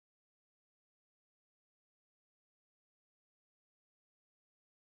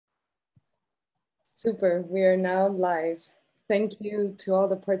Super, we are now live. Thank you to all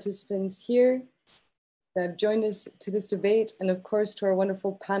the participants here that have joined us to this debate, and of course to our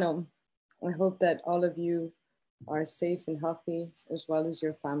wonderful panel. I hope that all of you are safe and healthy, as well as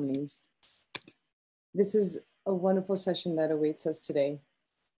your families. This is a wonderful session that awaits us today.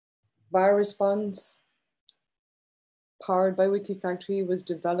 Response, powered by Wikifactory, was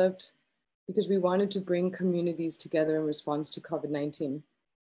developed because we wanted to bring communities together in response to COVID-19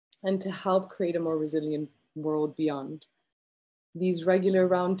 and to help create a more resilient world beyond. These regular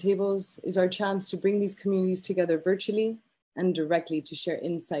roundtables is our chance to bring these communities together virtually and directly to share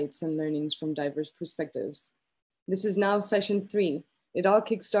insights and learnings from diverse perspectives. This is now session 3. It all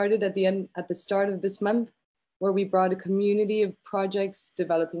kickstarted at the start of this month, where we brought a community of projects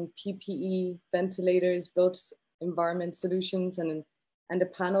developing PPE, ventilators, built environment solutions, and a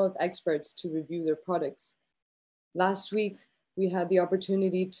panel of experts to review their products. Last week, we had the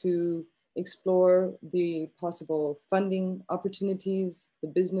opportunity to explore the possible funding opportunities, the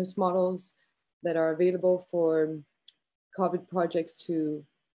business models that are available for COVID projects to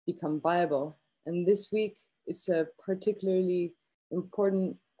become viable. And this week, it's a particularly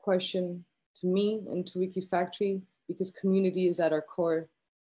important question to me and to Wikifactory because community is at our core.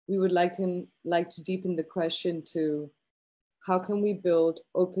 We would like to deepen the question to how can we build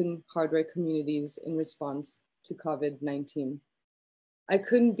open hardware communities in response to COVID-19? I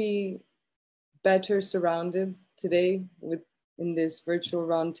couldn't be better surrounded today in this virtual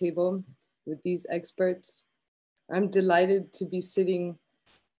roundtable with these experts. I'm delighted to be sitting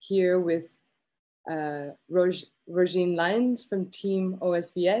here with Roisin Lyons from team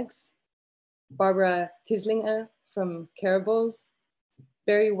OSVX, Barbara Kieslinger from Careables,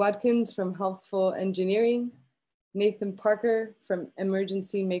 Barry Watkins from Helpful Engineering, Nathan Parker from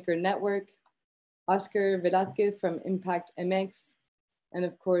Emergency Maker Network, Oscar Velazquez from Impact MX, and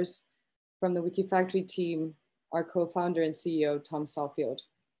of course, from the Wikifactory team, our co-founder and CEO, Tom Salfield.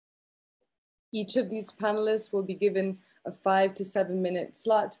 Each of these panelists will be given a 5 to 7 minute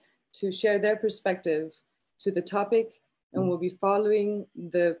slot to share their perspective to the topic, and we'll be following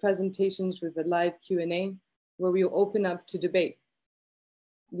the presentations with a live Q&A where we'll open up to debate.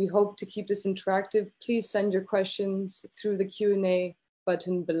 We hope to keep this interactive. Please send your questions through the Q&A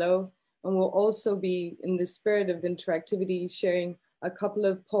button below, and we'll also be, in the spirit of interactivity, sharing a couple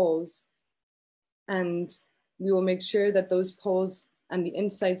of polls, and we will make sure that those polls and the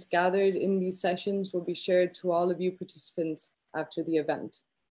insights gathered in these sessions will be shared to all of you participants after the event.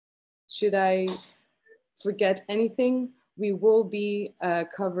 Should I forget anything, we will be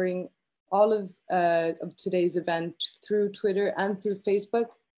covering all of today's event through Twitter and through Facebook.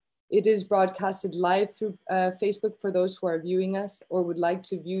 It is broadcasted live through Facebook for those who are viewing us or would like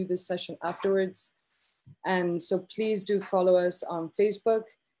to view this session afterwards. And so please do follow us on Facebook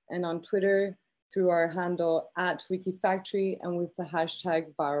and on Twitter through our handle @Wikifactory and with the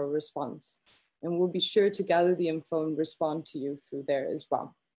hashtag viral response. And we'll be sure to gather the info and respond to you through there as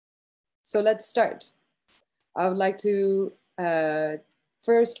well. So let's start. I would like to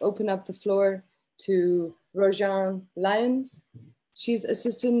first open up the floor to Roisin Lyons. She's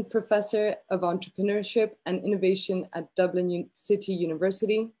Assistant Professor of Entrepreneurship and Innovation at Dublin City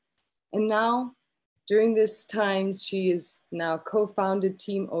University. And now, during this time, she is now co-founded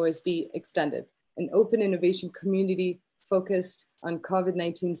Team OSV Extended, an open innovation community focused on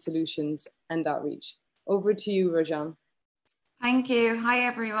COVID-19 solutions and outreach. Over to you, Roisin. Thank you. Hi,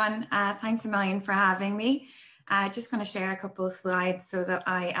 everyone. Thanks a million for having me. Just going to share a couple of slides so that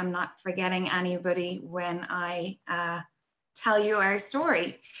I am not forgetting anybody when I tell you our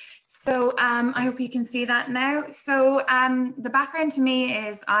story. So I hope you can see that now. So the background to me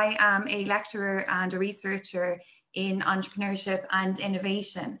is I am a lecturer and a researcher in entrepreneurship and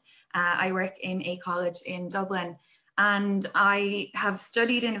innovation. I work in a college in Dublin, and I have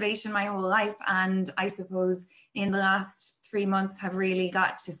studied innovation my whole life, and I suppose in the last 3 months have really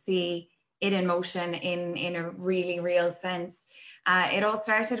got to see it in motion in a really real sense. It all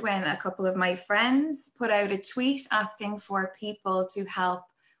started when a couple of my friends put out a tweet asking for people to help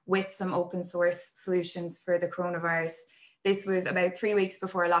with some open source solutions for the coronavirus. This was about 3 weeks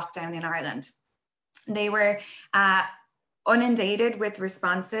before lockdown in Ireland. They were inundated with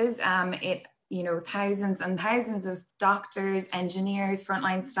responses. Thousands and thousands of doctors, engineers,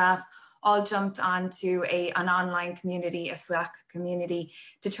 frontline staff all jumped onto an online community, a Slack community,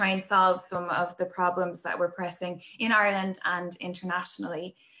 to try and solve some of the problems that were pressing in Ireland and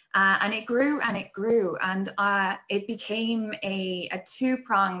internationally. And it grew and it grew, and it became a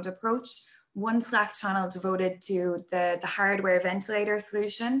two-pronged approach. One Slack channel devoted to the hardware ventilator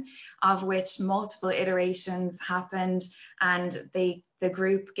solution, of which multiple iterations happened, and they the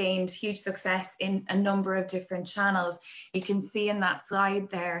group gained huge success in a number of different channels. You can see in that slide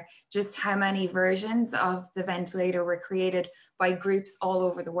there just how many versions of the ventilator were created by groups all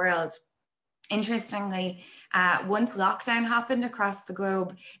over the world. Interestingly, once lockdown happened across the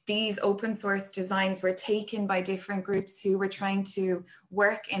globe, these open source designs were taken by different groups who were trying to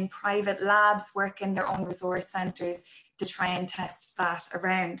work in private labs, work in their own resource centers to try and test that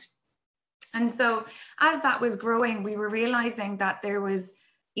around. And so as that was growing, we were realizing that there was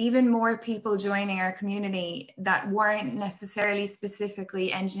even more people joining our community that weren't necessarily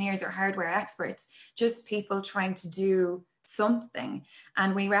specifically engineers or hardware experts, just people trying to do something.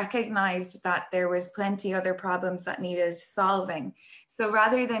 And we recognized that there was plenty other problems that needed solving. So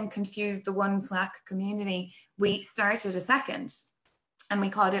rather than confuse the one Slack community, we started a second, and we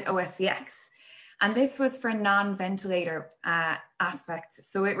called it OSVX. And this was for non-ventilator aspects.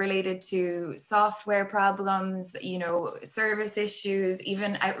 So it related to software problems, you know, service issues,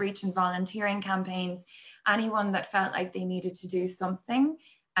 even outreach and volunteering campaigns. Anyone that felt like they needed to do something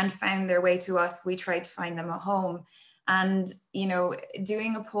and found their way to us, we tried to find them a home. And, you know,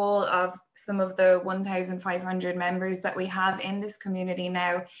 doing a poll of some of the 1,500 members that we have in this community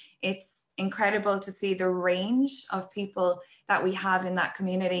now, it's incredible to see the range of people that we have in that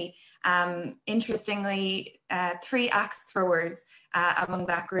community. Interestingly, 3 axe throwers among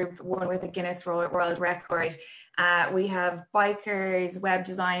that group, one with a Guinness World Record. We have bikers, web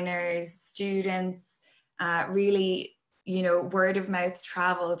designers, students, really, you know, word of mouth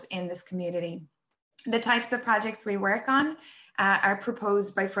traveled in this community. The types of projects we work on are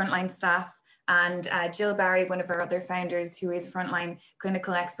proposed by frontline staff, and Jill Barry, one of our other founders, who is frontline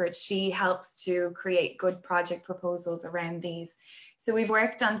clinical expert, she helps to create good project proposals around these. So we've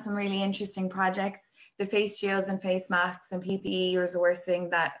worked on some really interesting projects, the face shields and face masks and PPE resourcing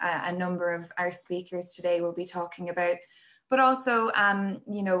that a number of our speakers today will be talking about, but also,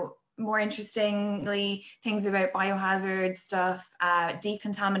 you know, more interestingly, things about biohazard stuff,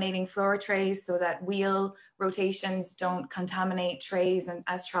 decontaminating floor trays so that wheel rotations don't contaminate trays and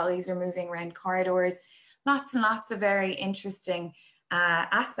as trolleys are moving around corridors. Lots and lots of very interesting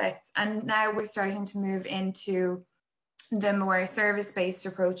aspects. And now we're starting to move into the more service-based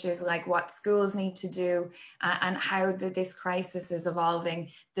approaches, like what schools need to do and how this crisis is evolving,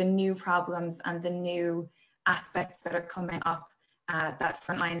 the new problems and the new aspects that are coming up that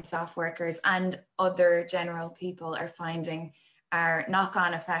frontline staff workers and other general people are finding are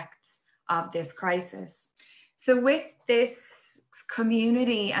knock-on effects of this crisis. So with this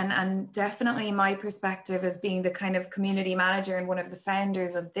community and definitely my perspective as being the kind of community manager and one of the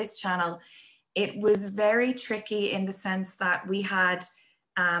founders of this channel, it was very tricky in the sense that we had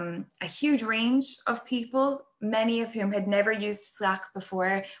a huge range of people, many of whom had never used Slack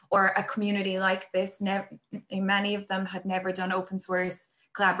before or a community like this. Many of them had never done open source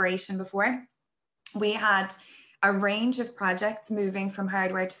collaboration before. We had a range of projects moving from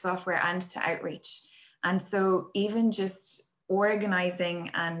hardware to software and to outreach. And so even just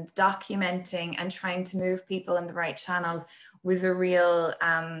organizing and documenting and trying to move people in the right channels was a real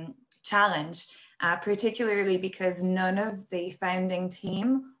challenge. Particularly because none of the founding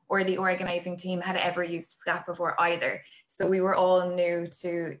team or the organizing team had ever used Slack before either. So we were all new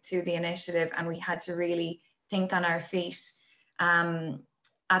to the initiative and we had to really think on our feet.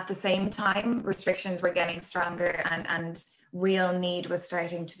 At the same time, restrictions were getting stronger and real need was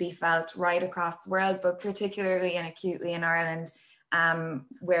starting to be felt right across the world, but particularly and acutely in Ireland,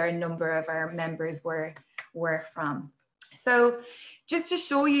 where a number of our members were from. So just to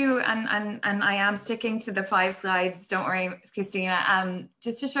show you, and I am sticking to the 5 slides, don't worry, Christina,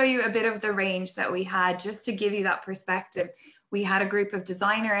 just to show you a bit of the range that we had, just to give you that perspective. We had a group of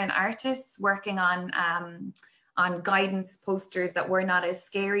designer and artists working on guidance posters that were not as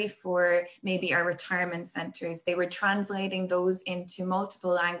scary for maybe our retirement centres. They were translating those into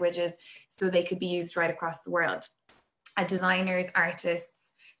multiple languages so they could be used right across the world. Designers,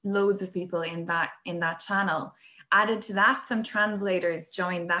 artists, loads of people in that channel. Added to that, some translators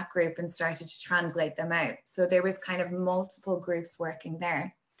joined that group and started to translate them out. So there was kind of multiple groups working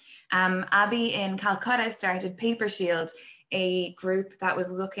there. Abby in Calcutta started Paper Shield, a group that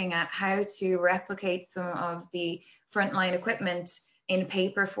was looking at how to replicate some of the frontline equipment in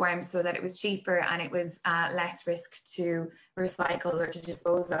paper form so that it was cheaper and it was less risk to recycle or to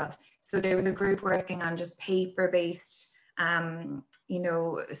dispose of. So there was a group working on just paper-based, you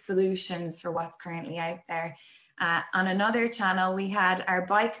know, solutions for what's currently out there. On another channel, we had our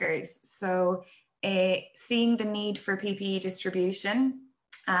bikers. So seeing the need for PPE distribution,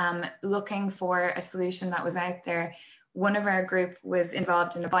 looking for a solution that was out there. One of our group was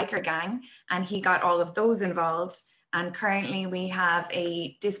involved in a biker gang and he got all of those involved. And currently we have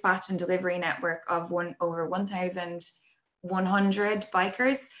a dispatch and delivery network of over 1,100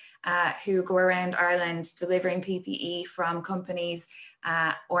 bikers who go around Ireland delivering PPE from companies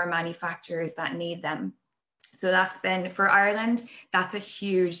or manufacturers that need them. So that's been, for Ireland, that's a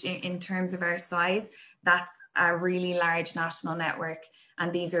huge, in terms of our size, that's a really large national network.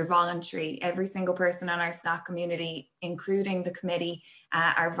 And these are voluntary. Every single person on our Slack community, including the committee,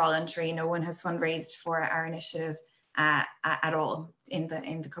 are voluntary. No one has fundraised for our initiative at all in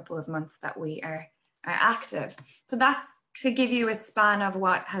the couple of months that we are active. So that's to give you a span of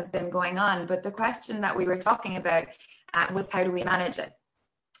what has been going on. But the question that we were talking about was, how do we manage it?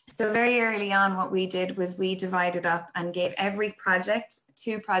 So very early on, what we did was we divided up and gave every project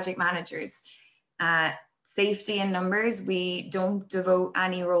 2 project managers. Safety in numbers, we don't devote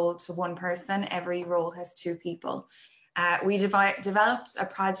any role to one person. Every role has 2 people. We developed a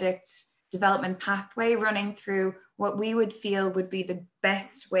project development pathway running through what we would feel would be the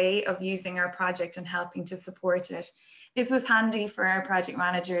best way of using our project and helping to support it. This was handy for our project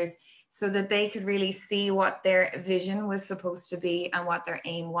managers so that they could really see what their vision was supposed to be and what their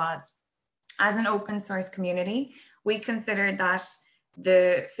aim was. As an open source community, we considered that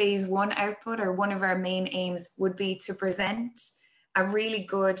the phase 1 output, or one of our main aims, would be to present a really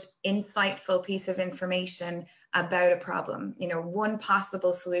good, insightful piece of information about a problem, you know, one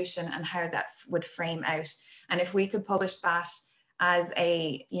possible solution and how that would frame out. And if we could publish that as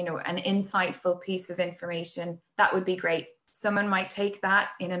a, you know, an insightful piece of information, that would be great. Someone might take that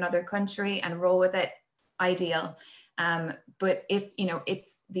in another country and roll with it, ideal. But if, you know,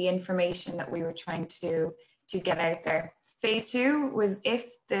 it's the information that we were trying to get out there. Phase 2 was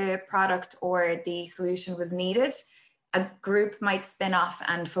if the product or the solution was needed, a group might spin off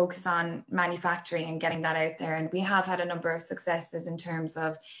and focus on manufacturing and getting that out there. And we have had a number of successes in terms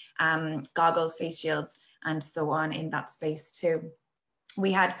of goggles, face shields, and so on in that space too.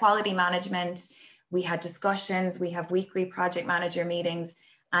 We had quality management, we had discussions, we have weekly project manager meetings,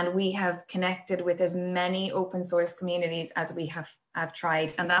 and we have connected with as many open source communities as we have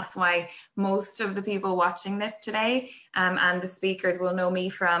tried. And that's why most of the people watching this today and the speakers will know me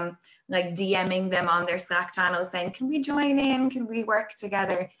from like DMing them on their Slack channel saying, can we join in? Can we work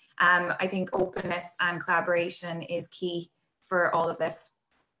together? I think openness and collaboration is key for all of this.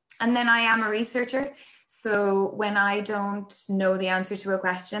 And then I am a researcher. So when I don't know the answer to a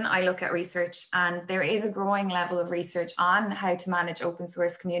question, I look at research, and there is a growing level of research on how to manage open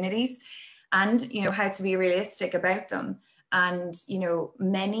source communities and, you know, how to be realistic about them. And, you know,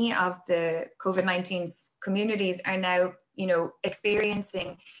 many of the COVID-19 communities are now, you know,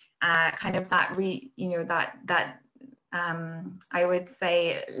 experiencing kind of that, I would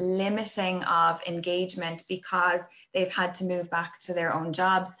say, limiting of engagement because they've had to move back to their own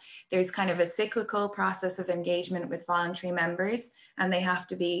jobs. There's kind of a cyclical process of engagement with voluntary members, and they have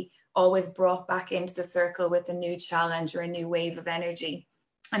to be always brought back into the circle with a new challenge or a new wave of energy.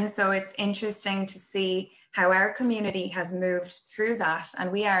 And so it's interesting to see how our community has moved through that.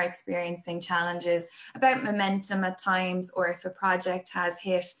 And we are experiencing challenges about momentum at times, or if a project has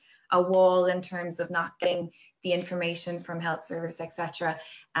hit a wall in terms of not getting the information from health service, etc.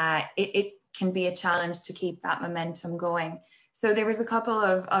 It can be a challenge to keep that momentum going. So there was a couple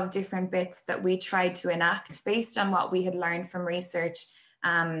of different bits that we tried to enact based on what we had learned from research,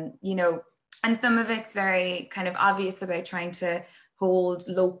 you know, and some of it's very kind of obvious about trying to hold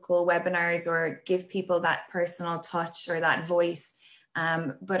local webinars or give people that personal touch or that voice.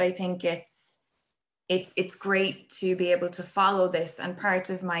 But I think it's great to be able to follow this. And part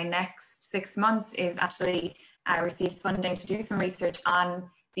of my next 6 months is actually receive funding to do some research on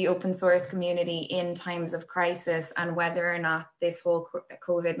the open source community in times of crisis, and whether or not this whole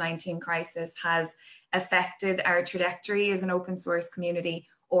COVID-19 crisis has affected our trajectory as an open source community,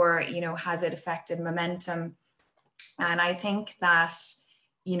 or, you know, has it affected momentum? And I think that,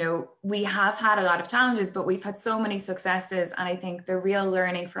 you know, we have had a lot of challenges, but we've had so many successes. And I think the real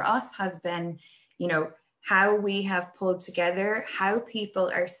learning for us has been, you know, how we have pulled together, how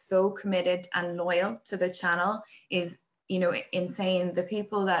people are so committed and loyal to the channel is, you know, insane. The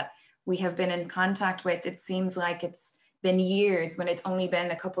people that we have been in contact with, it seems like it's been years when it's only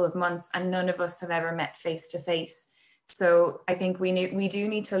been a couple of months, and none of us have ever met face to face. So I think we do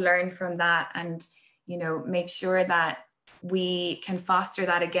need to learn from that, and, you know, make sure that we can foster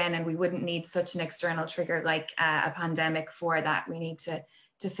that again, and we wouldn't need such an external trigger like a pandemic for that. We need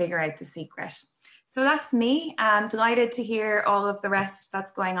to figure out the secret. So that's me. I'm delighted to hear all of the rest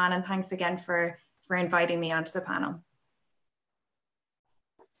that's going on, and thanks again for inviting me onto the panel.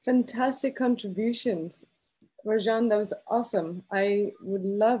 Fantastic contributions. Roisin, that was awesome. I would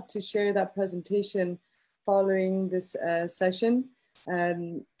love to share that presentation following this session.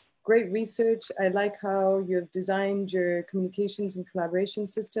 Great research. I like how you've designed your communications and collaboration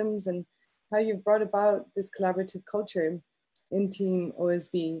systems and how you've brought about this collaborative culture in Team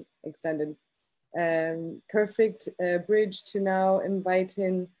OSV Extended. Perfect bridge to now invite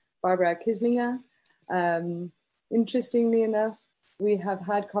in Barbara Kieslinger. Interestingly enough, we have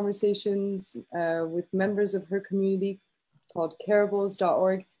had conversations with members of her community called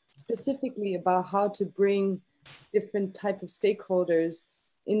Careables.org, specifically about how to bring different type of stakeholders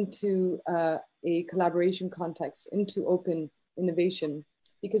into a collaboration context, into open innovation.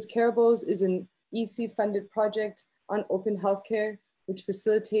 Because Careables is an EC-funded project on open healthcare, which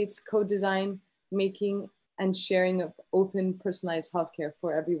facilitates co-design, making, and sharing of open personalized healthcare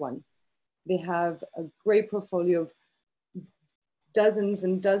for everyone. They have a great portfolio of dozens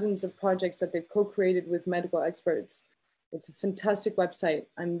and dozens of projects that they've co-created with medical experts. It's a fantastic website.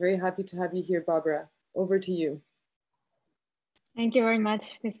 I'm very happy to have you here, Barbara. Over to you. Thank you very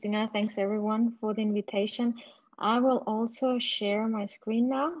much, Christina. Thanks everyone for the invitation. I will also share my screen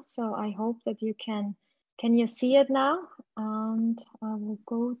now. So I hope that you can you see it now? And I will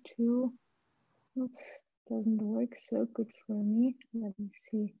go to, oops, doesn't work so good for me. Let me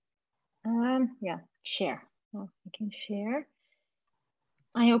see. Yeah, share. Now I can share.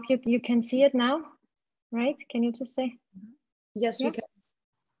 I hope you can see it now, right? Can you just say? Yes, we can.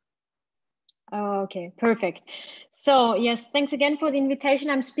 Okay, perfect. So yes, thanks again for the invitation.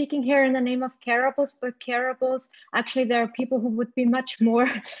 I'm speaking here in the name of Careables, but Careables, actually there are people who would be much more,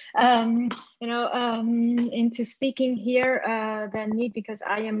 into speaking here than me, because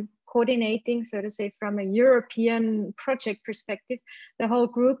I am coordinating, so to say, from a European project perspective, the whole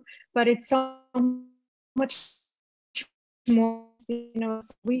group, but it's so much more,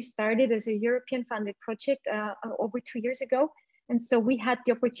 we started as a European funded project over 2 years ago. And so we had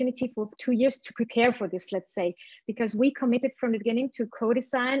the opportunity for 2 years to prepare for this, let's say, because we committed from the beginning to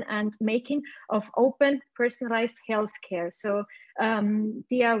co-design and making of open personalized healthcare. So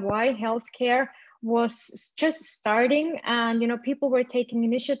DIY healthcare was just starting, and people were taking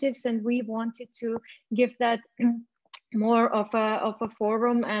initiatives, and we wanted to give that more of a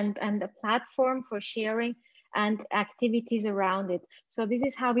forum and a platform for sharing and activities around it. So this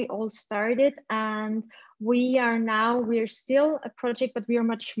is how we all started, and we're still a project, but we are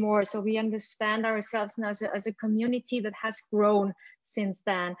much more. So we understand ourselves now as a community that has grown since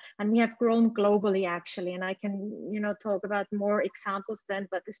then, and we have grown globally actually. And I can talk about more examples then,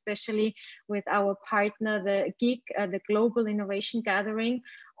 but especially with our partner, the GIG, the Global Innovation Gathering,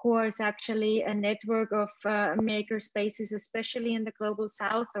 who is actually a network of maker spaces, especially in the global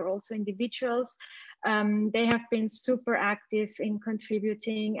south, or also individuals. They have been super active in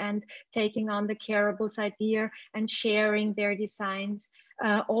contributing and taking on the Careables idea and sharing their designs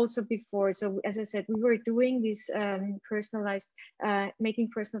also before. So as I said, we were doing this making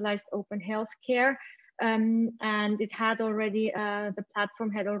personalized open healthcare, and it had already, the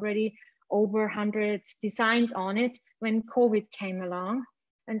platform had already over 100 designs on it when COVID came along.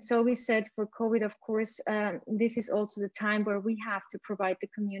 And so we said for COVID, of course, this is also the time where we have to provide the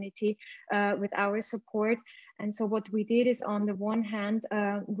community with our support. And so what we did is, on the one hand,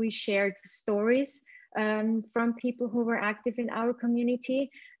 we shared stories from people who were active in our community,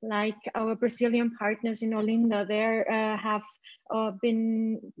 like our Brazilian partners in Olinda.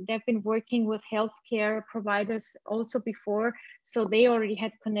 They've been working with healthcare providers also before, so they already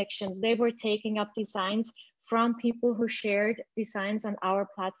had connections. They were taking up designs from people who shared designs on our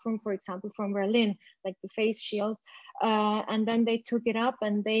platform, for example, from Berlin, like the face shield. And then they took it up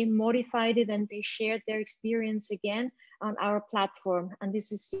and they modified it, and they shared their experience again on our platform. And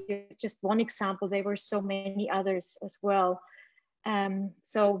this is just one example. There were so many others as well.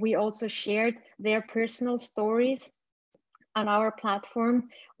 So we also shared their personal stories on our platform.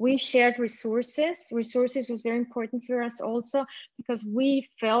 We shared resources. Resources was very important for us also, because we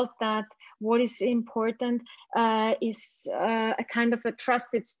felt that what is important is a kind of a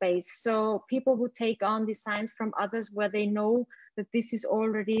trusted space. So people who take on designs from others where they know that this is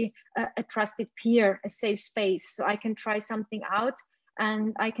already a trusted peer, a safe space. So I can try something out,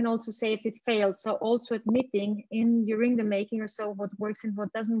 and I can also say if it fails. So also admitting during the making or so what works and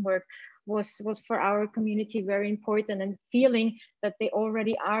what doesn't work was for our community very important, and feeling that they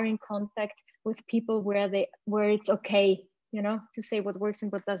already are in contact with people where it's okay, to say what works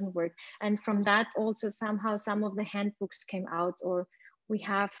and what doesn't work. And from that also somehow some of the handbooks came out, or we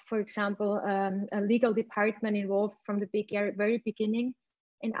have, for example, a legal department involved from the very beginning.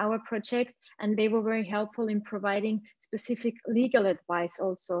 in our project, and they were very helpful in providing specific legal advice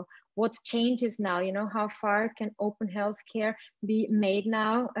also. What changes now, you know, how far can open healthcare be made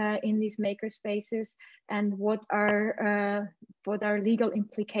now in these maker spaces, and what are legal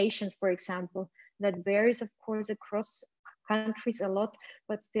implications, for example. That varies, of course, across countries a lot,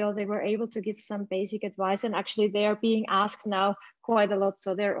 but still they were able to give some basic advice, and actually they are being asked now quite a lot.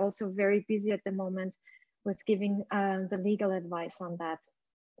 So they're also very busy at the moment with giving the legal advice on that.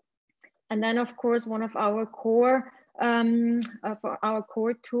 And then, of course, one of our core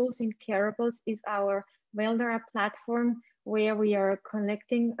tools in Careables is our Weldera platform, where we are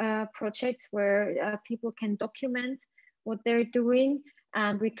collecting projects where people can document what they're doing.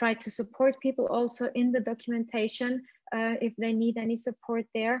 And we try to support people also in the documentation if they need any support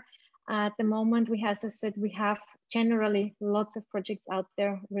there. At the moment, as I said, we have generally lots of projects out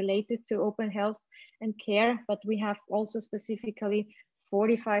there related to open health and care, but we have also specifically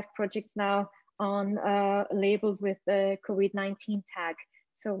 45 projects now on labeled with the COVID-19 tag.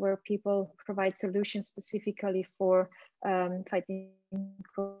 So where people provide solutions specifically for fighting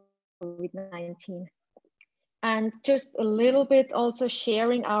COVID-19. And just a little bit also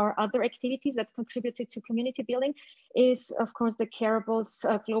sharing our other activities that contributed to community building is, of course, the Careables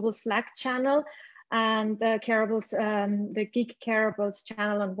global Slack channel and Careables, the Gig Careables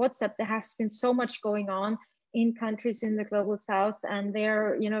channel on WhatsApp. There has been so much going on in countries in the global south, and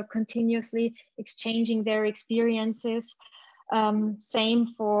they're, you know, continuously exchanging their experiences. Same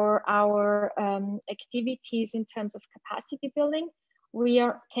for our activities in terms of capacity building. We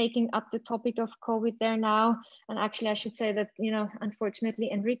are taking up the topic of COVID there now. And actually, I should say that, you know, unfortunately,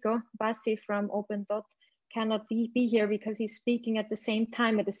 Enrico Bassi from Open Dot cannot be here because he's speaking at the same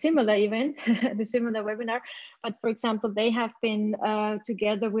time at a similar event, the similar webinar. But for example, they have been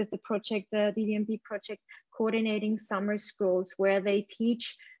together with the project, the DDMB project, coordinating summer schools where they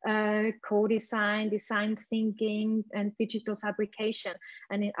teach co-design, design thinking, and digital fabrication.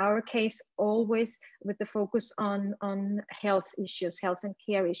 And in our case, always with the focus on health issues, health and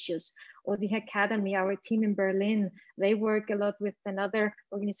care issues. Or the Academy, our team in Berlin, they work a lot with another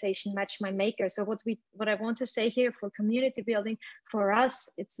organization, Match My Maker. So what I want to say here for community building, for us,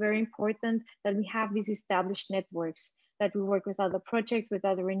 it's very important that we have these established networks, that we work with other projects, with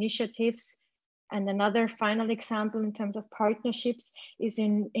other initiatives. And another final example in terms of partnerships is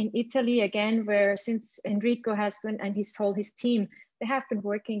in Italy, again, where since Enrico has been, and he's told his team, they have been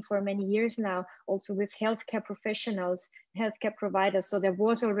working for many years now, also with healthcare professionals, healthcare providers. So there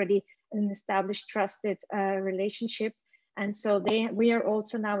was already an established, trusted relationship. And so we are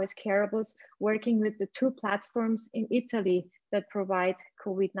also now as Careables working with the two platforms in Italy that provide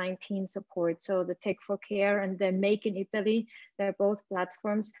COVID-19 support. So the Tech for Care and the Make in Italy, they're both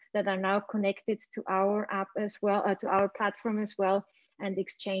platforms that are now connected to our app as well, to our platform as well, and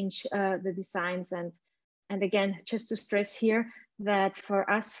exchange the designs. And again, just to stress here that for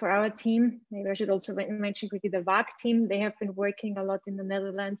us, for our team, maybe I should also mention quickly the VAC team, they have been working a lot in the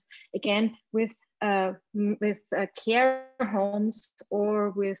Netherlands, again, with care homes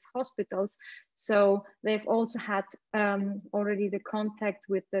or with hospitals. So they've also had already the contact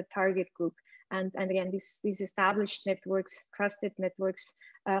with the target group. And again, these established networks, trusted networks,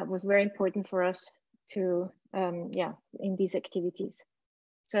 was very important for us to, in these activities.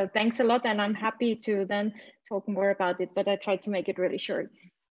 So thanks a lot. And I'm happy to then talk more about it, but I tried to make it really short.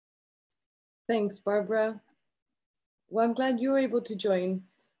 Thanks, Barbara. Well, I'm glad you were able to join.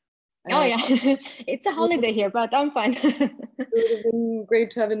 Oh yeah, it's a holiday here, but I'm fine. It would have been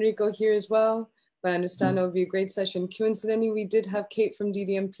great to have Enrico here as well, but I understand it would be a great session. Coincidentally, we did have Kate from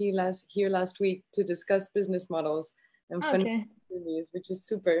DDMP here last week to discuss business models and funding opportunities, which is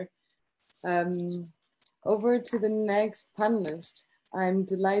super. Over to the next panelist. I'm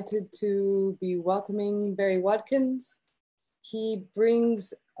delighted to be welcoming Barry Watkins. He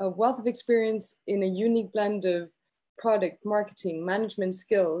brings a wealth of experience in a unique blend of product, marketing, management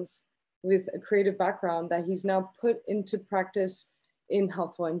skills with a creative background that he's now put into practice in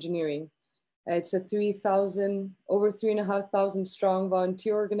helpful engineering. It's a over 3,500 strong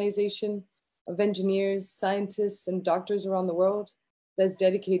volunteer organization of engineers, scientists, and doctors around the world that's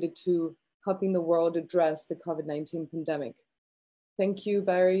dedicated to helping the world address the COVID-19 pandemic. Thank you,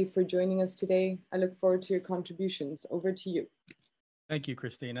 Barry, for joining us today. I look forward to your contributions. Over to you. Thank you,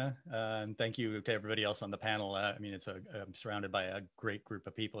 Christina, and thank you to everybody else on the panel. I mean, I'm surrounded by a great group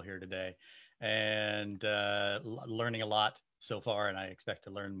of people here today, and learning a lot so far, and I expect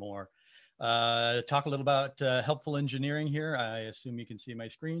to learn more. talk a little about helpful engineering here. I assume you can see my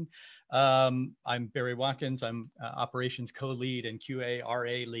screen. I'm Barry Watkins. I'm operations co-lead and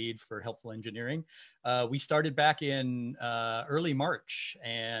QA/RA lead for helpful engineering. We started back in early March,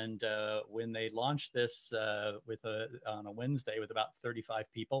 and when they launched this on a Wednesday with about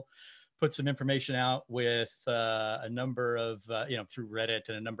 35 people, put some information out with a number of, through Reddit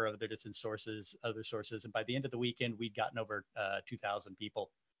and a number of other different sources, other sources. And by the end of the weekend, we'd gotten over 2,000 people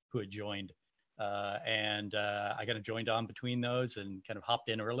who had joined. I kind of joined on between those and kind of hopped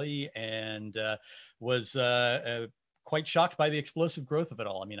in early and was quite shocked by the explosive growth of it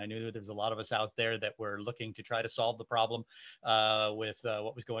all. I mean, I knew there was a lot of us out there that were looking to try to solve the problem with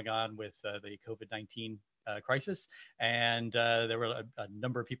what was going on with the COVID-19 crisis. And there were a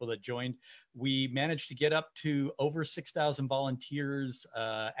number of people that joined. We managed to get up to over 6,000 volunteers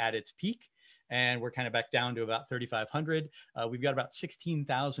at its peak. And we're kind of back down to about 3,500. We've got about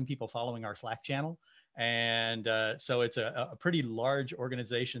 16,000 people following our Slack channel. And so it's a pretty large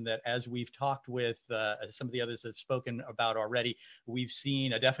organization that, as we've talked with some of the others that have spoken about already, we've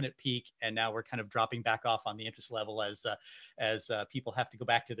seen a definite peak, and now we're kind of dropping back off on the interest level as people have to go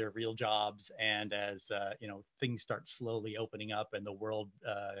back to their real jobs, and as things start slowly opening up and the world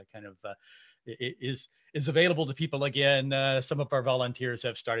is available to people again. Some of our volunteers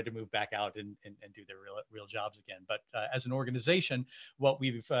have started to move back out and do their real jobs again. But as an organization, what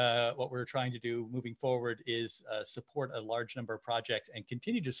we're trying to do moving forward is support a large number of projects and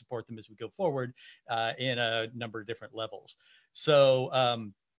continue to support them as we go forward in a number of different levels. So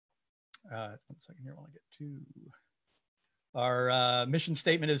one second here while I get to our mission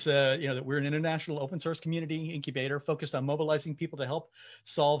statement is, that we're an international open source community incubator focused on mobilizing people to help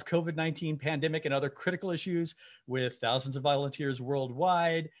solve COVID-19 pandemic and other critical issues with thousands of volunteers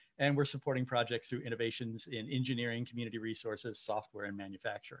worldwide. And we're supporting projects through innovations in engineering, community resources, software, and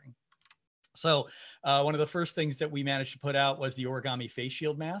manufacturing. So one of the first things that we managed to put out was the origami face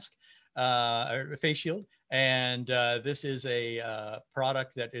shield mask. Face shield, and this is a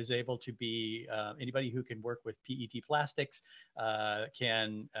product that is able to be anybody who can work with PET plastics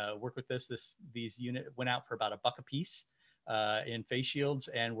can work with this. These units went out for about $1 a piece in face shields,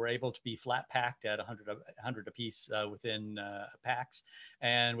 and were able to be flat packed at 100 a piece within packs,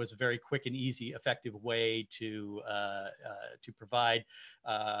 and was a very quick and easy, effective way to provide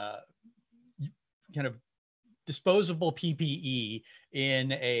kind of disposable PPE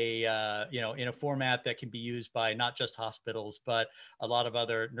in a format that can be used by not just hospitals, but a lot of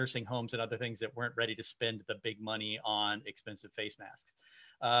other nursing homes and other things that weren't ready to spend the big money on expensive face masks.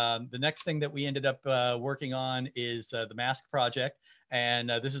 The next thing that we ended up working on is the mask project. And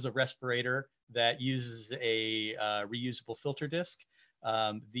this is a respirator that uses a reusable filter disc.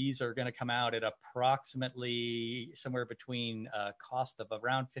 These are going to come out at approximately somewhere between cost of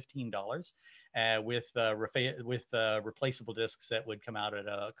around $15 with replaceable discs that would come out at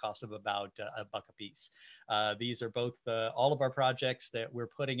a cost of about $1 a piece. These are both all of our projects that we're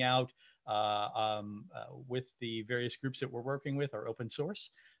putting out with the various groups that we're working with are open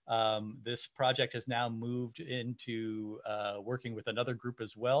source. This project has now moved into working with another group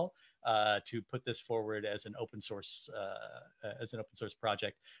as well to put this forward as an open source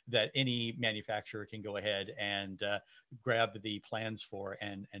project that any manufacturer can go ahead and grab the plans for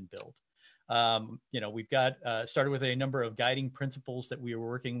and build. We've got started with a number of guiding principles that we were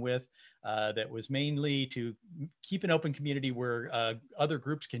working with that was mainly to keep an open community where other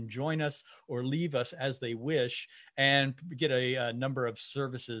groups can join us or leave us as they wish, and get a number of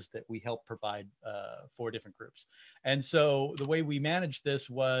services that we help provide for different groups. And so the way we managed this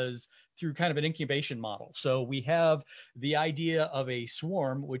was through kind of an incubation model. So we have the idea of a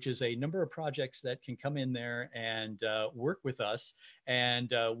swarm, which is a number of projects that can come in there and work with us.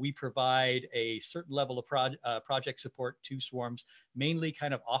 And we provide a certain level of project support to swarms, mainly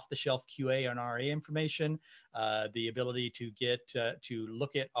kind of off-the-shelf QA and RA information, the ability to get to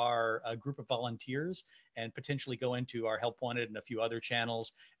look at our group of volunteers and potentially go into our Help Wanted and a few other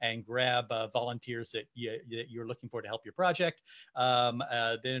channels and grab volunteers that you're looking for to help your project.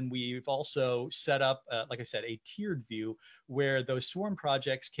 Then we've also set up, like I said, a tiered view where those swarm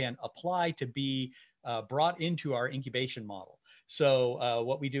projects can apply to be brought into our incubation model. So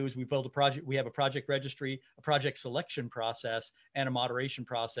what we do is we build a project, we have a project registry, a project selection process, and a moderation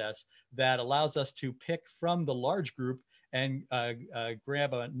process that allows us to pick from the large group and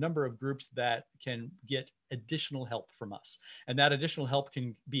grab a number of groups that can get additional help from us. And that additional help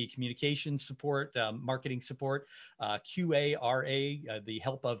can be communication support, marketing support, QA, RA, the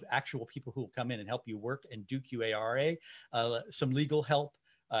help of actual people who will come in and help you work and do QA, RA, some legal help,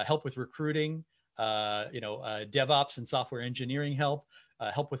 help with recruiting, DevOps and software engineering help,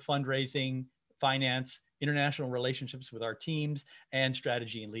 help with fundraising, finance, international relationships with our teams, and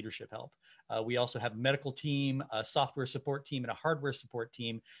strategy and leadership help. We also have a medical team, a software support team, and a hardware support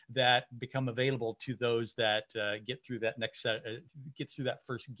team that become available to those that get through that gets through that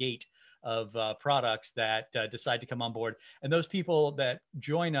first gate of products that decide to come on board. And those people that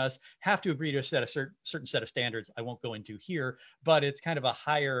join us have to agree to set a certain set of standards I won't go into here, but it's kind of a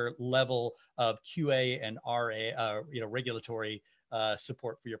higher level of QA and RA, regulatory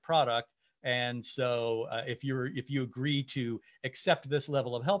support for your product. And so if you agree to accept this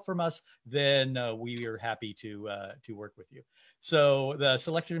level of help from us, then we are happy to work with you. So the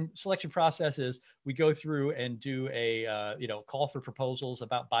selection process is we go through and do a call for proposals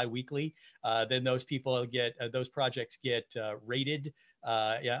about bi-weekly. Then those people get those projects get rated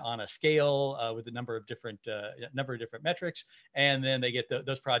on a scale with a number of different metrics, and then they get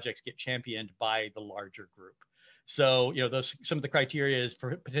those projects get championed by the larger group. So, some of the criteria is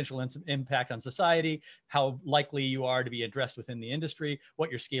potential impact on society, how likely you are to be addressed within the industry,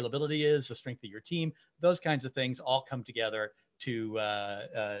 what your scalability is, the strength of your team. Those kinds of things all come together to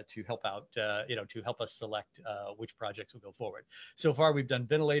help out, to help us select which projects will go forward. So far, we've done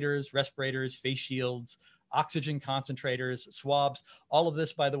ventilators, respirators, face shields, oxygen concentrators, swabs. All of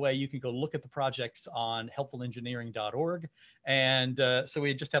this, by the way, you can go look at the projects on helpfulengineering.org. And so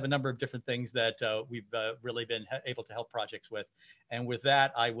we just have a number of different things that we've really been able to help projects with. And with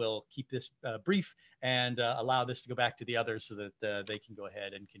that, I will keep this brief and allow this to go back to the others so that they can go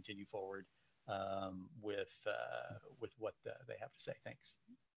ahead and continue forward with what they have to say. Thanks.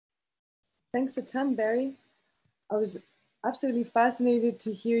 Thanks a ton, Barry. I was absolutely fascinated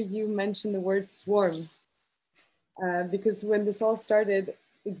to hear you mention the word swarm. Because when this all started,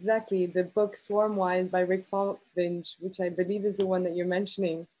 exactly, the book Swarmwise by Rick Falvinge, which I believe is the one that you're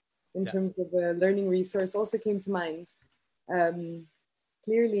mentioning in terms of a learning resource, also came to mind.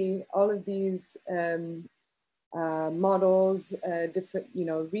 Clearly, all of these models, different,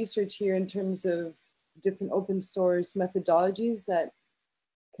 research here in terms of different open source methodologies that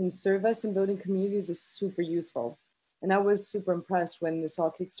can serve us in building communities is super useful. And I was super impressed when this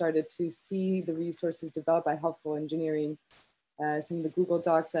all kickstarted to see the resources developed by Helpful Engineering, some of the Google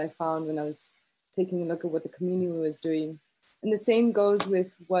Docs that I found when I was taking a look at what the community was doing. And the same goes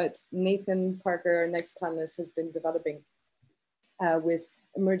with what Nathan Parker, our next panelist, has been developing with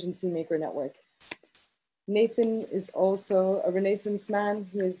Emergency Maker Network. Nathan is also a Renaissance man.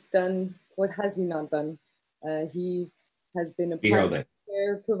 He has done, what has he not done? He has been a primary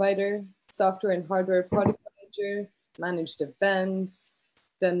care provider, software and hardware product manager, managed events,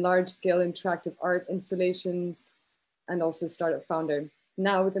 done large-scale interactive art installations, and also startup founder.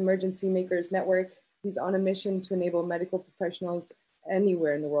 Now with Emergency Makers Network, he's on a mission to enable medical professionals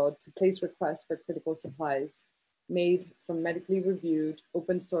anywhere in the world to place requests for critical supplies made from medically reviewed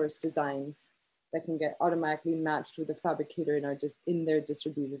open source designs that can get automatically matched with a fabricator in their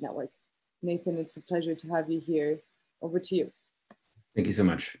distributed network. Nathan, it's a pleasure to have you here. Over to you. Thank you so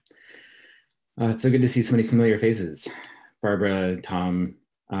much. It's so good to see so many familiar faces. Barbara, Tom,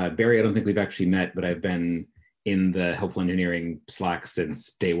 Barry, I don't think we've actually met, but I've been in the Helpful Engineering Slack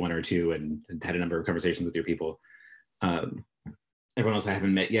since day 1 or 2 and had a number of conversations with your people. Everyone else I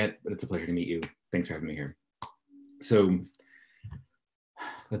haven't met yet, but it's a pleasure to meet you. Thanks for having me here. So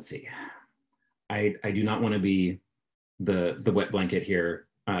let's see. I do not want to be the wet blanket here,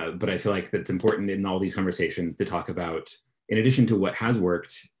 but I feel like it's important in all these conversations to talk about, in addition to what has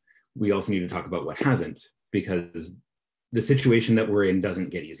worked, we also need to talk about what hasn't, because the situation that we're in doesn't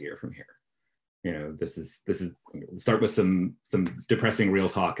get easier from here. This is we'll start with some depressing real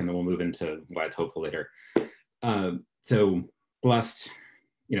talk, and then we'll move into why it's hopeful later. So the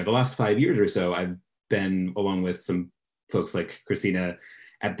last 5 years or so, I've been, along with some folks like Christina,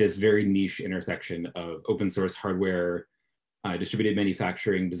 at this very niche intersection of open source hardware, distributed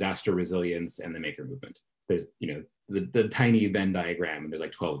manufacturing, disaster resilience, and the maker movement. There's the tiny Venn diagram, and there's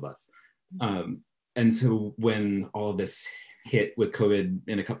like 12 of us. And so when all of this hit with COVID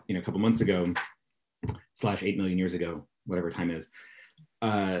in a couple months ago, /8 million years ago, whatever time is,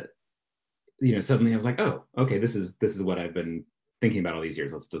 suddenly I was like, oh, okay, this is what I've been thinking about all these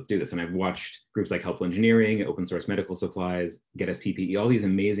years. Let's do this. And I've watched groups like Helpful Engineering, Open Source Medical Supplies, Get Us PPE, all these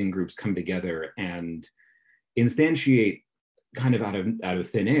amazing groups come together and instantiate, kind of out of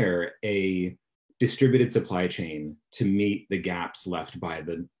thin air, a distributed supply chain to meet the gaps left by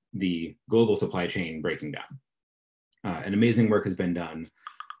the global supply chain breaking down. And amazing work has been done.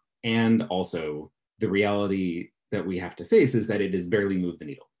 And also the reality that we have to face is that it has barely moved the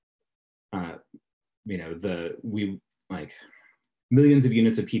needle. Millions of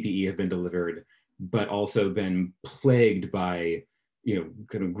units of PPE have been delivered, but also been plagued by,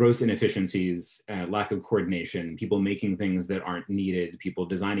 kind of gross inefficiencies, lack of coordination, people making things that aren't needed, people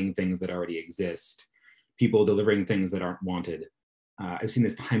designing things that already exist, people delivering things that aren't wanted. I've seen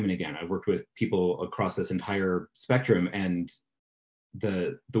this time and again. I've worked with people across this entire spectrum, and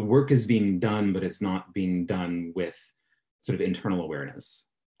the work is being done, but it's not being done with sort of internal awareness.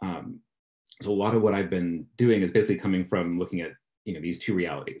 So a lot of what I've been doing is basically coming from looking at, these two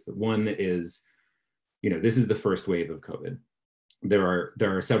realities. One is, this is the first wave of COVID. There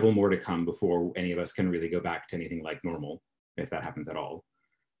are several more to come before any of us can really go back to anything like normal, if that happens at all.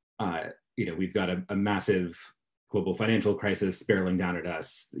 We've got a massive global financial crisis barreling down at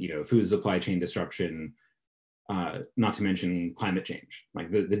us, food supply chain disruption, not to mention climate change.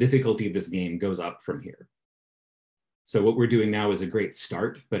 Like the difficulty of this game goes up from here. So what we're doing now is a great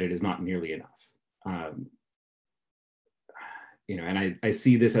start, but it is not nearly enough. And I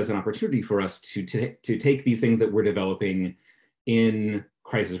see this as an opportunity for us to take these things that we're developing in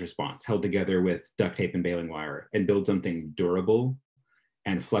crisis response, held together with duct tape and baling wire, and build something durable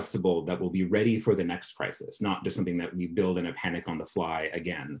and flexible that will be ready for the next crisis, not just something that we build in a panic on the fly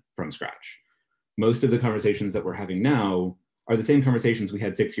again from scratch. Most of the conversations that we're having now are the same conversations we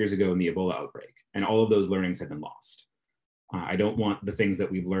had 6 years ago in the Ebola outbreak, and all of those learnings have been lost. I don't want the things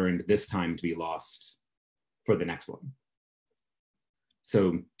that we've learned this time to be lost for the next one.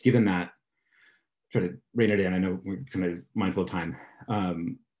 So given that, try to rein it in, I know we're kind of mindful of time.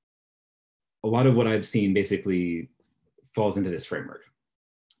 A lot of what I've seen basically falls into this framework.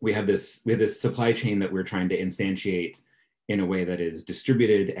 We have this supply chain that we're trying to instantiate in a way that is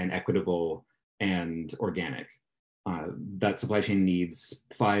distributed and equitable and organic. That supply chain needs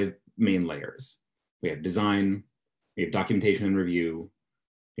 5 main layers. We have design, we have documentation and review,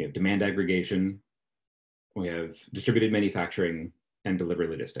 we have demand aggregation, we have distributed manufacturing, and delivery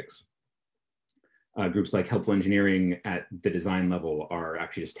logistics. Groups like helpful engineering at the design level are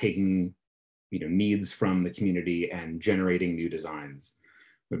actually just taking needs from the community and generating new designs.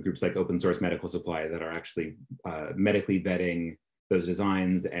 We have groups like open source medical supply that are actually medically vetting those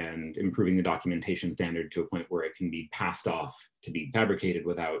designs and improving the documentation standard to a point where it can be passed off to be fabricated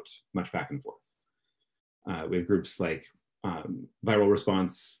without much back and forth. We have groups like Viral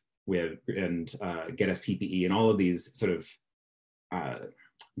Response, and Get Us PPE, and all of these sort of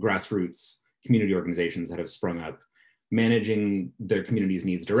grassroots community organizations that have sprung up, managing their community's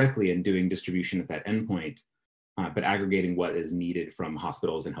needs directly and doing distribution at that endpoint, but aggregating what is needed from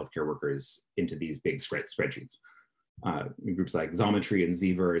hospitals and healthcare workers into these big spreadsheets. Groups like Xometry and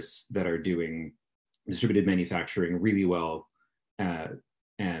Zverse that are doing distributed manufacturing really well,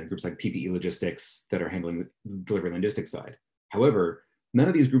 and groups like PPE Logistics that are handling the delivery logistics side. However, none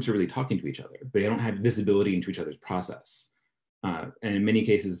of these groups are really talking to each other. They don't have visibility into each other's process. And in many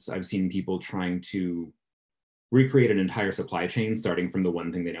cases, I've seen people trying to recreate an entire supply chain, starting from the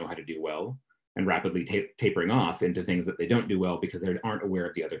one thing they know how to do well, and rapidly tapering off into things that they don't do well because they aren't aware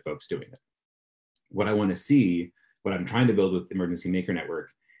of the other folks doing it. What I want to see, what I'm trying to build with Emergency Maker Network,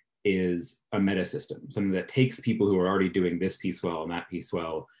 is a meta system, something that takes people who are already doing this piece well and that piece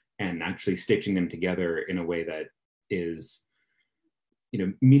well, and actually stitching them together in a way that is,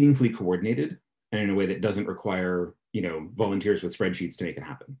 meaningfully coordinated, and in a way that doesn't require, volunteers with spreadsheets to make it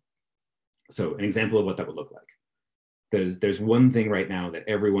happen. So an example of what that would look like. There's one thing right now that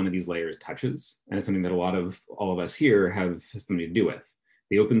every one of these layers touches, and it's something that all of us here have something to do with: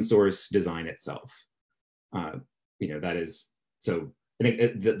 the open source design itself. That is, so I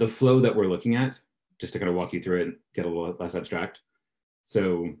think the flow that we're looking at, just to kind of walk you through it and get a little less abstract.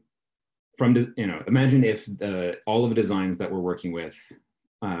 So imagine if all of the designs that we're working with,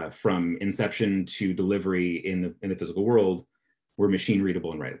 from inception to delivery in the physical world, were machine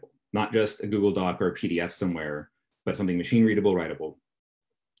readable and writable. Not just a Google Doc or a PDF somewhere, but something machine readable, writable.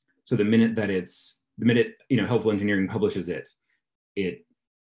 So the minute helpful engineering publishes it, it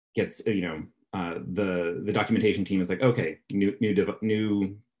gets, the documentation team is like, okay,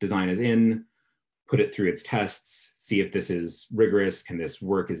 new design is in, put it through its tests, see if this is rigorous, can this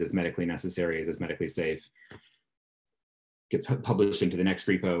work, is this medically necessary, is this medically safe, gets published into the next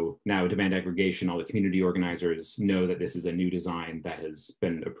repo. Now demand aggregation, all the community organizers know that this is a new design that has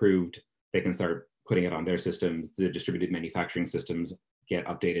been approved. They can start putting it on their systems. The distributed manufacturing systems get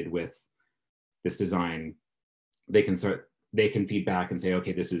updated with this design. They can feed back and say,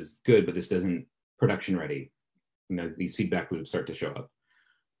 okay, this is good, but this isn't production ready. These feedback loops start to show up.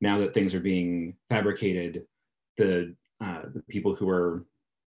 Now that things are being fabricated, the people who are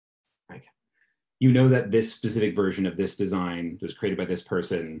like, that this specific version of this design was created by this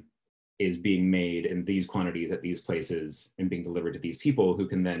person is being made in these quantities at these places and being delivered to these people, who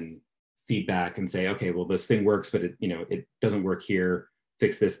can then feedback and say, okay, well, this thing works, but it doesn't work here,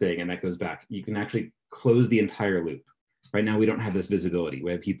 fix this thing, and that goes back. You can actually close the entire loop. Right now, we don't have this visibility.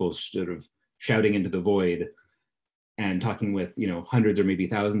 We have people sort of shouting into the void and talking with hundreds or maybe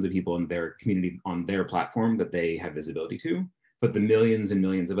thousands of people in their community on their platform that they have visibility to, but the millions and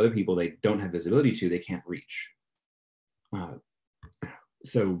millions of other people they don't have visibility to, they can't reach.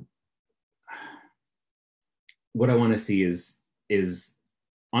 So what I want to see is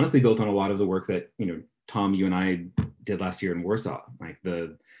honestly built on a lot of the work that Tom, you and I did last year in Warsaw, like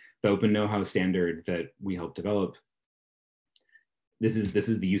the open know-how standard that we helped develop. This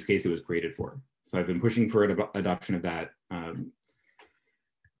is the use case it was created for. So I've been pushing for adoption of that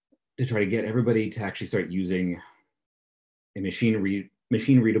to try to get everybody to actually start using a machine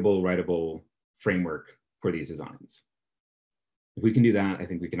readable, writable framework for these designs. If we can do that, I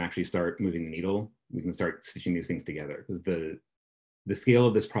think we can actually start moving the needle. We can start stitching these things together, because the scale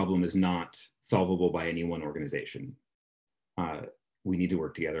of this problem is not solvable by any one organization. We need to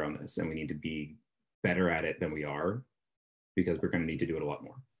work together on this, and we need to be better at it than we are, because we're going to need to do it a lot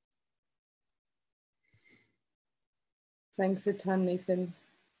more. Thanks a ton, Nathan.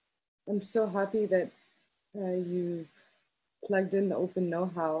 I'm so happy that you've plugged in the open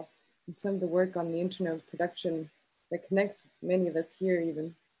know-how and some of the work on the internet of production that connects many of us here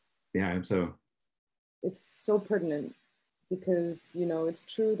even. Yeah, I'm so. It's so pertinent because, it's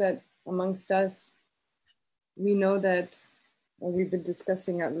true that amongst us, we know that we've been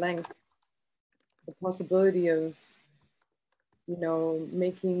discussing at length the possibility of,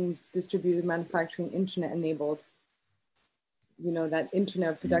 making distributed manufacturing internet enabled, that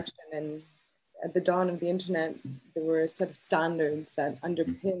internet of production. And at the dawn of the internet, there were a set of standards that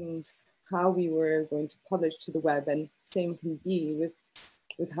underpinned how we were going to publish to the web, and same can be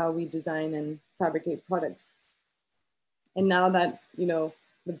with how we design and fabricate products. And now that, the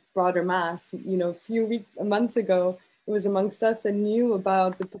broader mass, a few months ago, it was amongst us that knew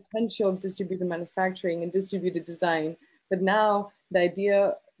about the potential of distributed manufacturing and distributed design. But now the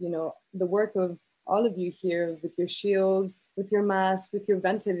idea, the work of all of you here with your shields, with your masks, with your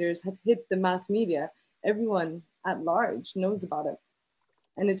ventilators have hit the mass media. Everyone at large knows about it.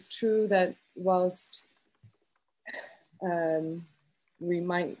 And it's true that whilst we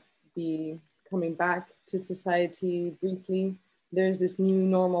might be coming back to society briefly, there's this new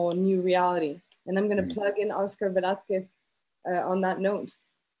normal, new reality. And I'm going to plug in Oscar Velazquez on that note,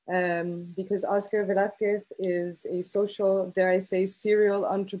 because Oscar Velazquez is a social, dare I say, serial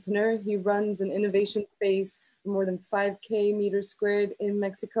entrepreneur. He runs an innovation space of more than 5K meters squared in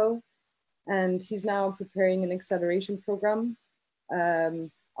Mexico. And he's now preparing an acceleration program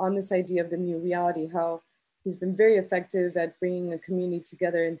on this idea of the new reality, how he's been very effective at bringing a community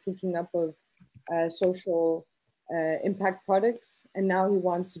together and thinking up of social impact products. And now he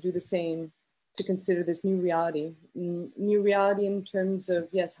wants to do the same to consider this new reality. New reality in terms of,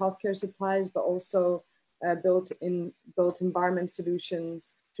 yes, healthcare supplies, but also built environment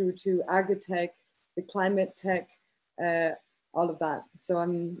solutions through to agri-tech, the climate tech, all of that. So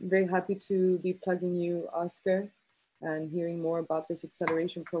I'm very happy to be plugging you, Oscar, and hearing more about this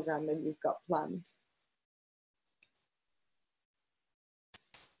acceleration program that you've got planned.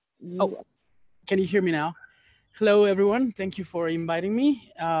 Can you hear me now? Hello, everyone. Thank you for inviting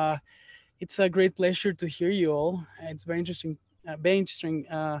me. It's a great pleasure to hear you all. It's very interesting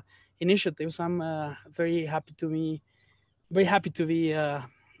initiatives. I'm very happy to be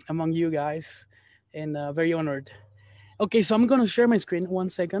among you guys, and very honored. Okay, so I'm gonna share my screen. 1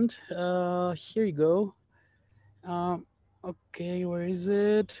 second. Here you go. Okay, where is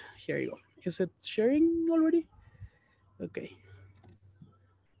it? Here you go. Is it sharing already? Okay.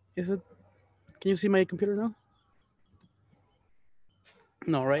 Is it? Can you see my computer now?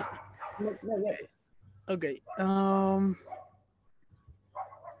 No, right? Not yet. Okay.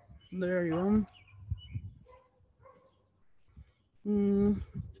 There you go.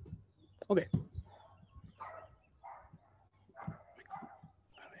 Okay.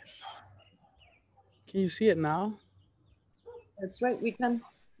 Can you see it now? That's right, we can.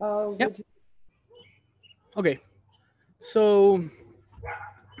 Yep. Okay. So,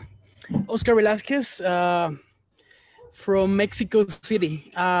 Oscar Velazquez from Mexico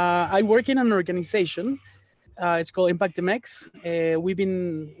City. I work in an organization. It's called Impact MX. We've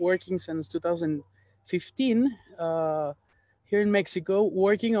been working since 2015 here in Mexico,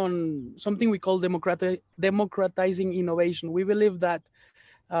 working on something we call democratizing innovation. We believe that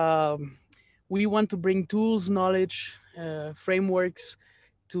we want to bring tools, knowledge, frameworks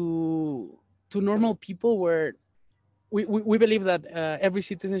to normal people, where we believe that every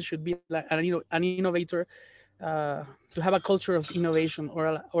citizen should be like an innovator, to have a culture of innovation,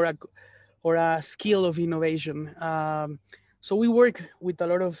 or or a skill of innovation. So we work with a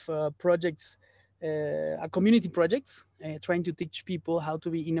lot of projects, community projects, trying to teach people how to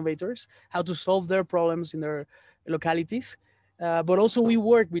be innovators, how to solve their problems in their localities. But also we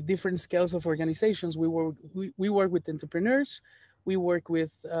work with different scales of organizations. We work with entrepreneurs, we work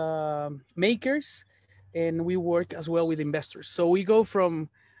with makers, and we work as well with investors. So we go from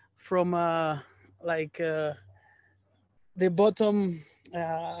like the bottom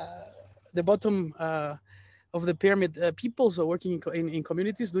of the pyramid people, so working in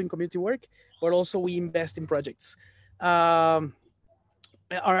communities, doing community work, but also we invest in projects. The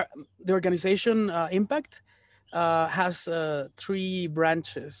organization Impact has 3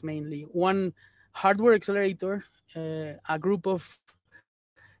 branches mainly. One, hardware accelerator, a group of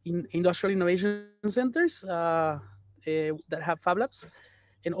industrial innovation centers that have Fab Labs.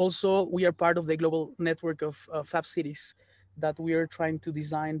 And also we are part of the global network of Fab cities that we are trying to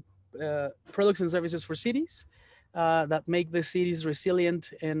design products and services for cities that make the cities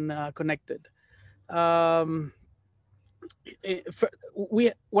resilient and connected. One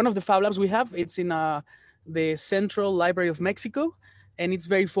of the Fab Labs we have, it's in the Central Library of Mexico, and it's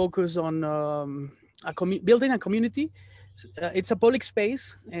very focused on building a community. It's a public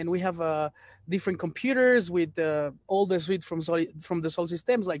space, and we have different computers with all the suite from the Sol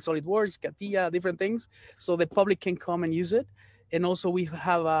systems like SolidWorks, CATIA, different things, so the public can come and use it. And also we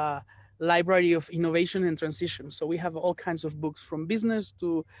have a library of innovation and transition. So we have all kinds of books from business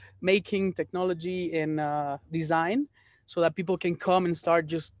to making, technology, and design, so that people can come and start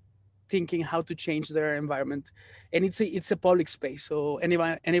just thinking how to change their environment. And it's a public space, so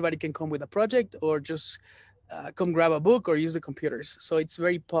anybody can come with a project or just come grab a book or use the computers. So it's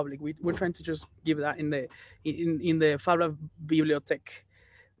very public. We're trying to just give that in the Fab Lab Bibliothèque.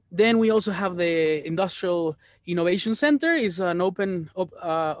 Then we also have the Industrial Innovation Center. Is an open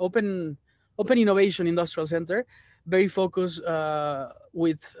innovation industrial center, very focused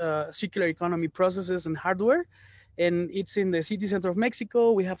with circular economy processes and hardware. And it's in the city center of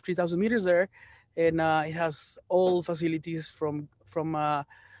Mexico. We have 3,000 meters there, and it has all facilities from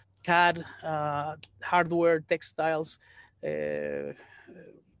CAD, hardware, textiles,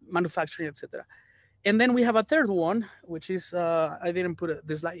 manufacturing, etc. And then we have a third one, which is, I didn't put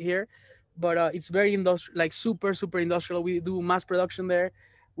the slide here, but it's very industrial, like super industrial. We do mass production there.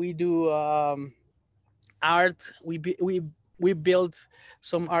 We do art. We built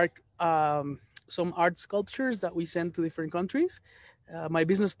some art sculptures that we send to different countries. My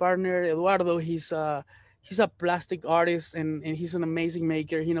business partner Eduardo, he's a plastic artist, and he's an amazing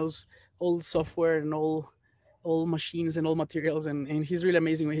maker. He knows all software and all machines and all materials, and he's really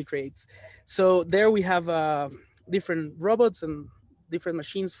amazing when he creates. So there we have different robots and different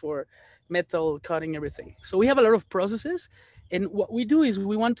machines for metal cutting, everything. So we have a lot of processes, and what we do is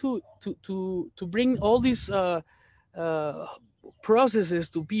we want to bring all these processes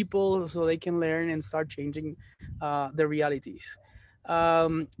to people so they can learn and start changing their realities.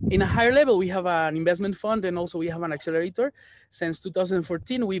 In a higher level, we have an investment fund, and also we have an accelerator. Since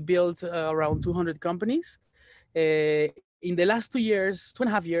 2014, we built around 200 companies. In the last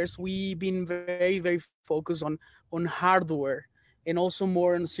 2.5 years, we've been very focused on hardware, and also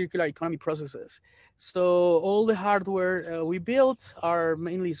more on circular economy processes. So all the hardware we built are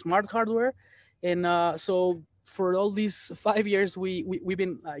mainly smart hardware. And so for all these 5 years, we've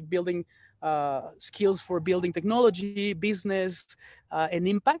been like building skills for building technology, business, and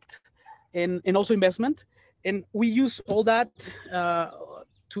impact, and also investment. And we use all that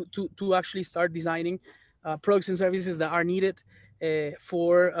to actually start designing products and services that are needed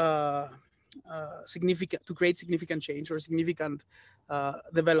for to create significant change or significant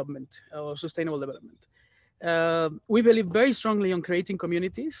development or sustainable development. We believe very strongly on creating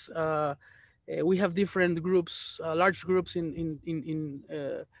communities. We have different groups, large groups in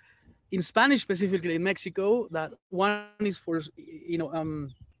Spanish, specifically in Mexico. That one is for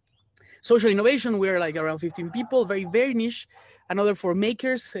social innovation. We're like around 15 people, very niche. Another for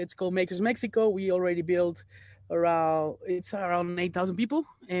makers, it's called Makers Mexico. We already built around 8,000 people,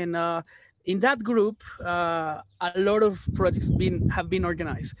 and in that group, a lot of projects have been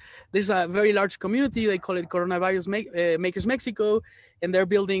organized. There's a very large community. They call it Coronavirus Makers Mexico, and they're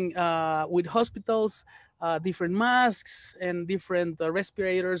building with hospitals different masks and different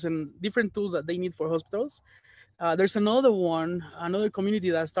respirators and different tools that they need for hospitals. There's another community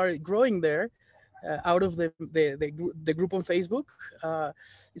that started growing there out of the group on Facebook.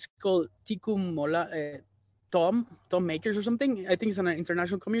 It's called Tikum Tom Makers or something. I think it's an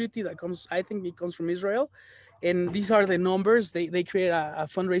international community that comes, I think it comes from Israel. And these are the numbers. They create a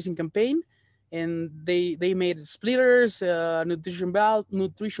fundraising campaign, and they made splitters, nutrition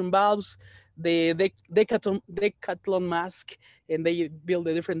valves, the decathlon mask, and they build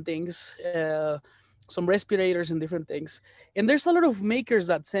the different things, some respirators and different things. And there's a lot of makers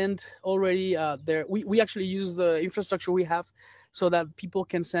that send already there. We actually use the infrastructure we have so that people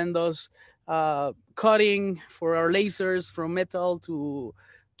can send us cutting for our lasers from metal to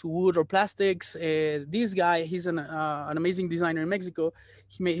wood or plastics. This guy, he's an amazing designer in Mexico.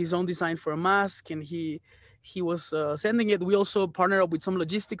 He made his own design for a mask, and he was sending it. We also partner up with some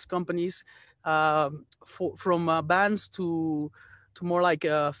logistics companies, from bands to more like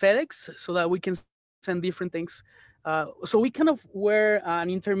FedEx, so that we can send different things. So we kind of were an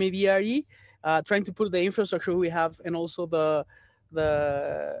intermediary, trying to put the infrastructure we have and also the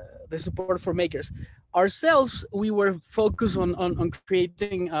support for makers. Ourselves, we were focused on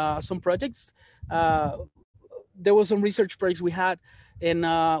creating some projects. There was some research projects we had, and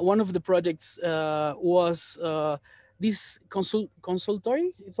one of the projects was this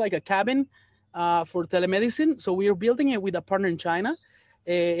consultory. It's like a cabin for telemedicine. So we are building it with a partner in China.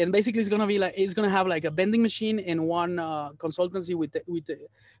 And basically, it's gonna have like a vending machine and one consultancy with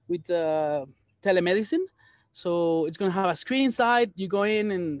telemedicine. So it's gonna have a screen inside. You go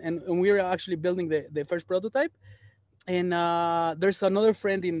in, and we're actually building the first prototype. And there's another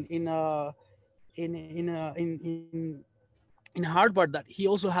friend in Harvard that he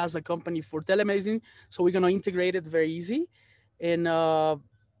also has a company for telemedicine. So we're gonna integrate it very easy. And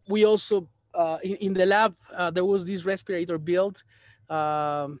we also in the lab there was this respirator built.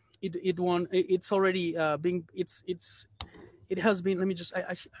 It's already being it has been. Let me just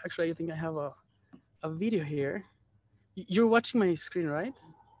actually I think I have a video here. You're watching my screen, right?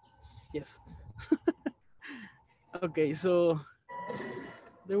 Yes. Okay, so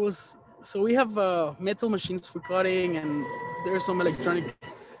we have metal machines for cutting, and there's some electronic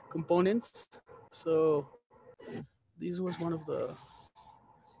components. So this was one of the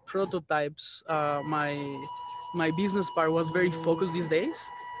prototypes. My business part was very focused these days,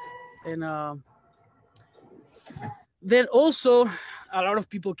 and then also a lot of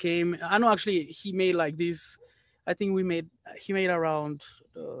people came. I know actually he made like this. I think he made around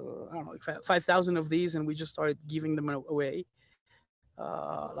I don't know 5,000 of these, and we just started giving them away,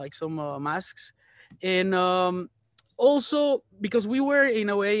 like some masks. And also because we were in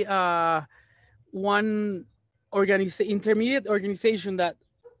a way one intermediate organization that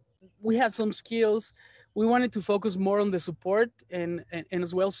we had some skills. We wanted to focus more on the support and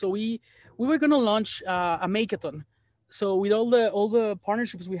as well. So we were going to launch a makeathon. So with all the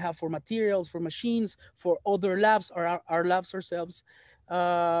partnerships we have for materials, for machines, for other labs, or our labs ourselves,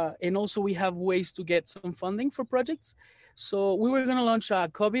 and also we have ways to get some funding for projects. So we were going to launch a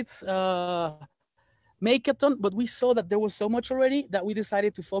COVID makeathon, but we saw that there was so much already that we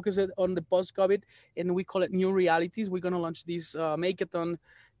decided to focus it on the post-COVID, and we call it New Realities. We're going to launch this makeathon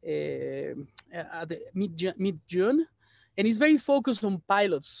at the mid-June. And it's very focused on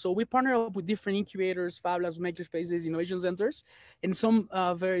pilots. So we partner up with different incubators, fab labs, makerspaces, innovation centers, and some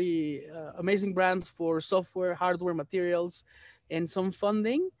very amazing brands for software, hardware, materials, and some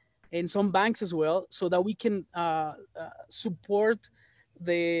funding, and some banks as well, so that we can support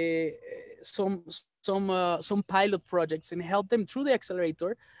some pilot projects and help them through the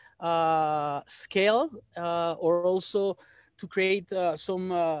accelerator scale, or also to create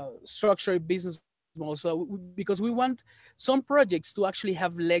some structured business model. So because we want some projects to actually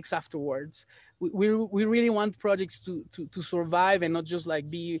have legs afterwards. We really want projects to survive and not just like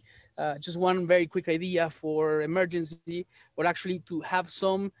be just one very quick idea for emergency, but actually to have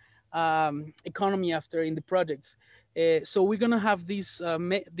some economy after in the projects. So we're gonna have this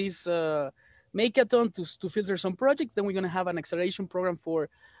makeathon to filter some projects. Then we're gonna have an acceleration program for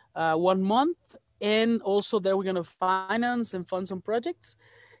 1 month, and also there we're gonna finance and fund some projects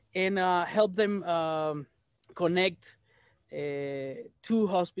and help them connect to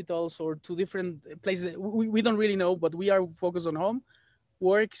hospitals or to different places. We don't really know, but we are focused on home,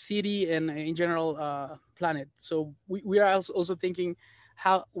 work, city, and in general planet. So we are also thinking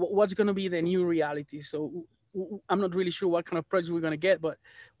what's going to be the new reality. So I'm not really sure what kind of projects we're going to get, but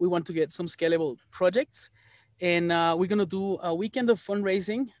we want to get some scalable projects. And we're going to do a weekend of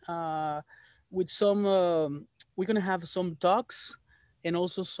fundraising with some, we're going to have some talks, and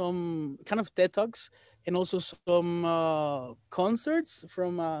also some kind of TED Talks, and also some concerts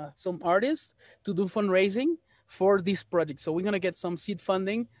from some artists to do fundraising for this project. So we're gonna get some seed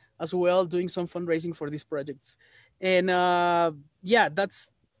funding as well, doing some fundraising for these projects. And yeah, that's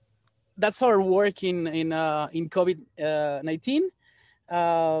our work in COVID-19.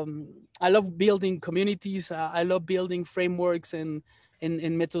 I love building communities. I love building frameworks and and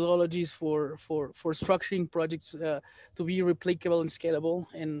methodologies for structuring projects to be replicable and scalable.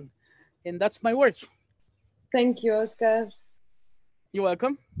 And that's my work. Thank you, Oscar. You're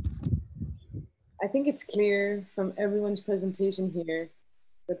welcome. I think it's clear from everyone's presentation here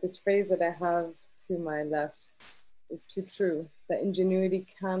that this phrase that I have to my left is too true, that ingenuity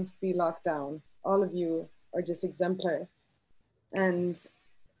can't be locked down. All of you are just exemplar. And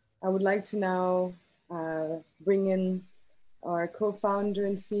I would like to now bring in our co-founder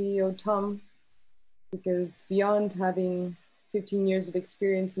and CEO, Tom, because beyond having 15 years of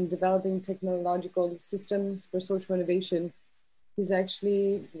experience in developing technological systems for social innovation, he's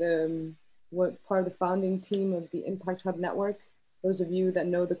actually part of the founding team of the Impact Hub Network. Those of you that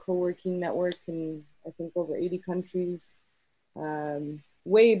know the co-working network in, I think, over 80 countries,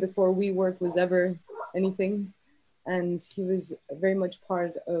 way before WeWork was ever anything. And he was very much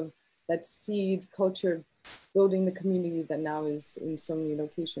part of that seed culture, building the community that now is in so many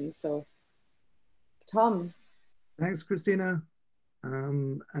locations. So, Tom. Thanks, Christina.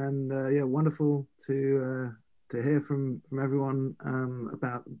 Yeah, wonderful to hear from everyone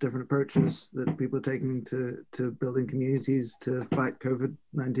about different approaches that people are taking to building communities to fight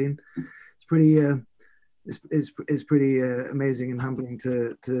COVID-19. It's pretty it's pretty amazing and humbling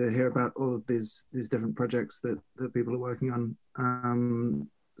to hear about all of these different projects that people are working on.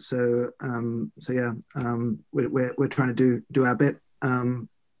 So yeah, we're trying to do our bit. In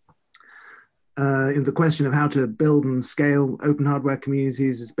the question of how to build and scale open hardware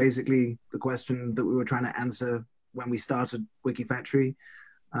communities is basically the question that we were trying to answer when we started Wikifactory.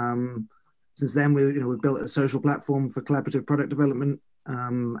 Since then, we've built a social platform for collaborative product development.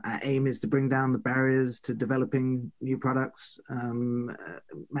 Our aim is to bring down the barriers to developing new products,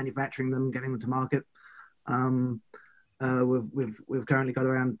 manufacturing them, getting them to market. We've currently got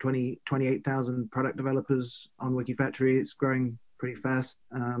around 28,000 product developers on Wikifactory. It's growing pretty fast,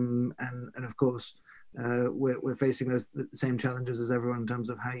 and of course we're facing the same challenges as everyone in terms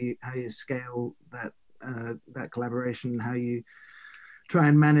of how you scale that collaboration, how you try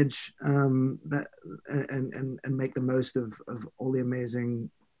and manage that and make the most of all the amazing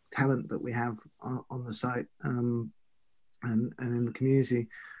talent that we have on the site and in the community,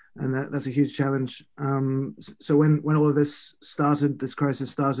 and that's a huge challenge. So when all of this crisis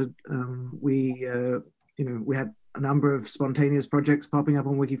started, we had a number of spontaneous projects popping up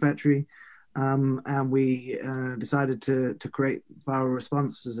on Wikifactory, and we decided to create Viral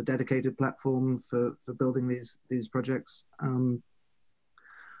Response as a dedicated platform for building these projects.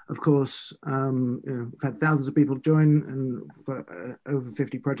 Of course, we've had thousands of people join, and we've got over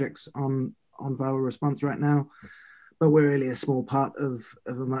 50 projects on Viral Response right now, but we're really a small part of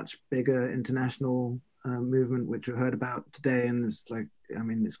a much bigger international movement, which we heard about today. And it's like, I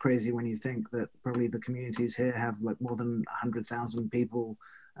mean, it's crazy when you think that probably the communities here have like more than 100,000 people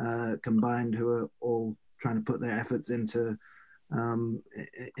combined who are all trying to put their efforts into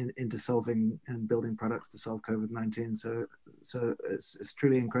solving and building products to solve COVID-19. So it's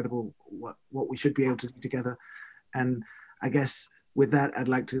truly incredible what we should be able to do together. And I guess with that, I'd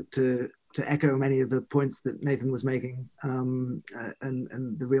like to echo many of the points that Nathan was making, and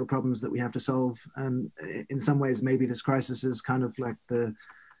the real problems that we have to solve. And in some ways, maybe this crisis is kind of like the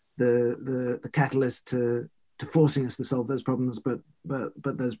catalyst to forcing us to solve those problems. But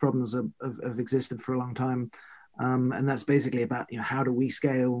those problems have existed for a long time, and that's basically about how do we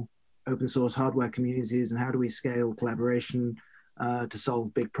scale open source hardware communities, and how do we scale collaboration to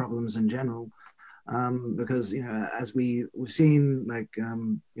solve big problems in general. Because as we've seen, like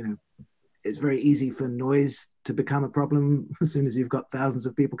it's very easy for noise to become a problem as soon as you've got thousands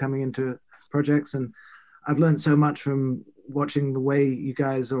of people coming into projects. And I've learned so much from watching the way you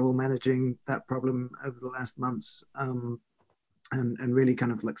guys are all managing that problem over the last months, and really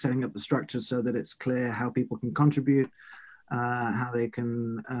kind of like setting up the structure so that it's clear how people can contribute, how they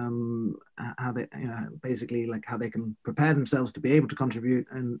can basically like how they can prepare themselves to be able to contribute,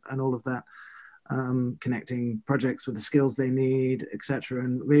 and all of that. Connecting projects with the skills they need, etc.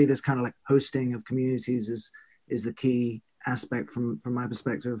 And really this kind of like hosting of communities is the key aspect from my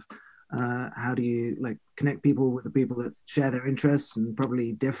perspective. How do you like connect people with the people that share their interests and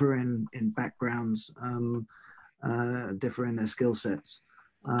probably differ in backgrounds, differ in their skill sets.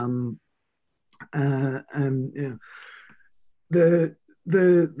 And the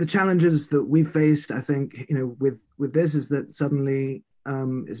challenges that we've faced, I think, with this is that suddenly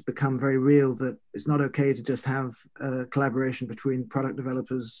it's become very real that it's not okay to just have collaboration between product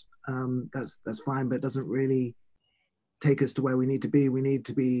developers. That's fine, but it doesn't really take us to where we need to be. We need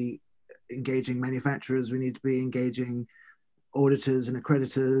to be engaging manufacturers. We need to be engaging auditors and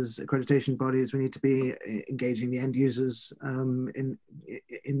accreditation bodies. We need to be engaging the end users in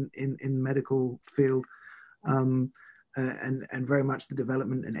medical field, and very much the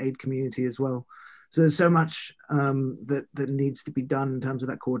development and aid community as well. So there's so much that needs to be done in terms of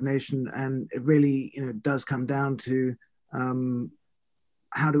that coordination, and it really does come down to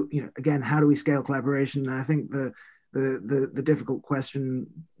how do we scale collaboration? And I think the difficult question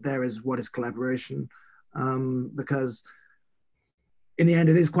there is, what is collaboration? Because in the end,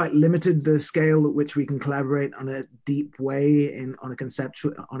 it is quite limited, the scale at which we can collaborate on a deep way on a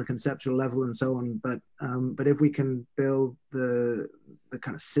conceptual level and so on. But if we can build the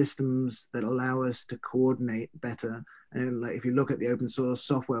kind of systems that allow us to coordinate better, and like if you look at the open source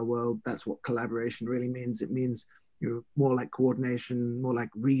software world, that's what collaboration really means. It means more like coordination, more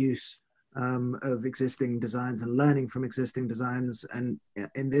like reuse of existing designs and learning from existing designs. And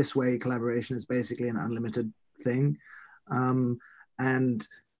in this way, collaboration is basically an unlimited thing. And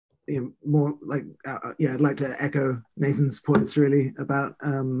more like, I'd like to echo Nathan's points really about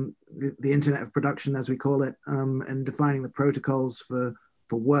the internet of production, as we call it, and defining the protocols for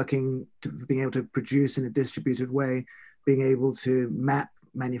working, to being able to produce in a distributed way, being able to map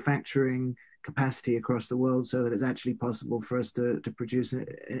manufacturing capacity across the world so that it's actually possible for us to produce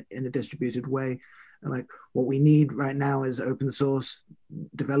in a distributed way. And like what we need right now is open source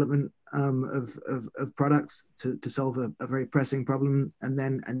development of products to solve a very pressing problem, and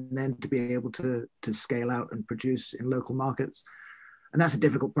then to be able to scale out and produce in local markets. And that's a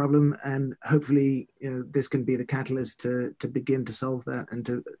difficult problem, and hopefully this can be the catalyst to begin to solve that, and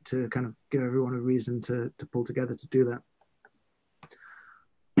to kind of give everyone a reason to pull together to do that.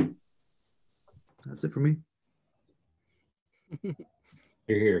 That's it for me. You're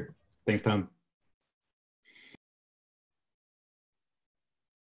here. Thanks, Tom.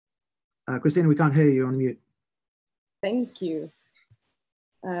 Christina, we can't hear you, on mute. Thank you.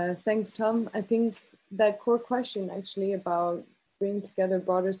 Thanks, Tom. I think that core question actually about bringing together a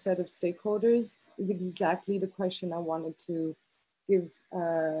broader set of stakeholders is exactly the question I wanted to give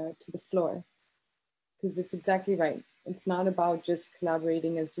to the floor, because it's exactly right. It's not about just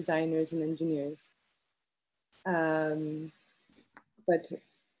collaborating as designers and engineers, but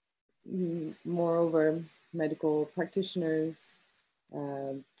moreover, medical practitioners.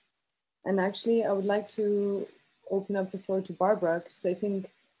 And actually, I would like to open up the floor to Barbara, because I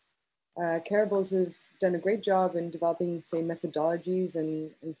think Careables have done a great job in developing, say, methodologies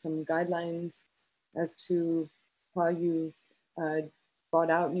and some guidelines as to how you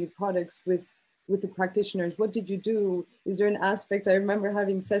brought out new products with the practitioners. What did you do? Is there an aspect, I remember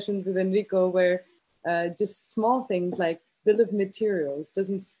having sessions with Enrico where just small things like bill of materials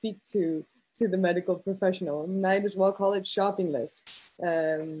doesn't speak to the medical professional. Might as well call it shopping list.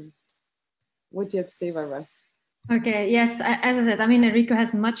 What do you have to say, Barbara? Okay, yes, as I said, I mean, Enrico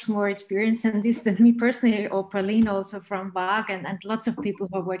has much more experience in this than me personally, or Praline also from BAG, and lots of people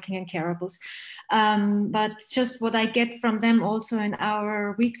who are working in Careables. But just what I get from them also in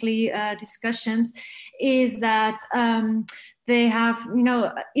our weekly discussions is that they have,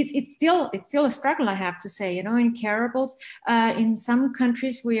 it's still a struggle, I have to say, in Careables. In some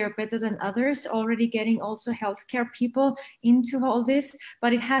countries, we are better than others, already getting also healthcare people into all this,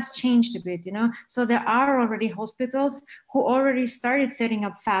 but it has changed a bit, So there are already hospitals who already started setting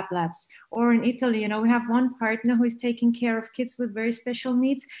up fab labs. Or in Italy, we have one partner who is taking care of kids with very special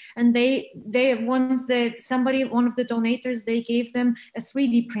needs. And one of the donators, they gave them a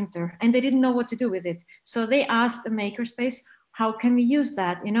 3D printer and they didn't know what to do with it. So they asked the makerspace, how can we use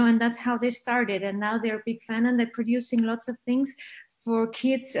that? And that's how they started. And now they're a big fan and they're producing lots of things for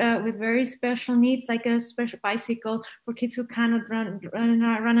kids with very special needs, like a special bicycle for kids who cannot run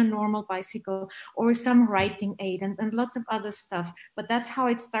a normal bicycle, or some writing aid and lots of other stuff. But that's how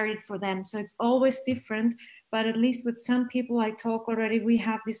it started for them. So it's always different. But at least with some people I talk already, we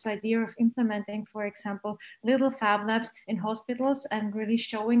have this idea of implementing, for example, little fab labs in hospitals and really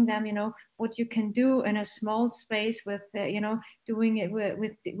showing them, what you can do in a small space with, doing it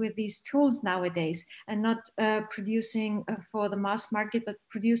with these tools nowadays, and not producing for the mass market, but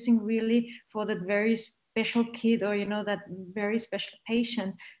producing really for that very special kid, or, that very special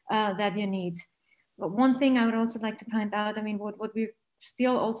patient that you need. But one thing I would also like to point out, I mean, what we're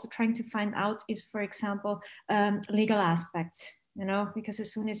still also trying to find out is, for example, legal aspects, because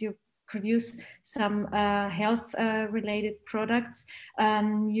as soon as you produce some health related products,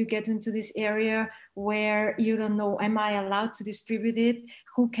 you get into this area where you don't know, am I allowed to distribute it?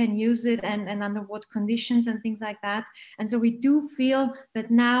 who can use it and under what conditions and things like that. And so we do feel that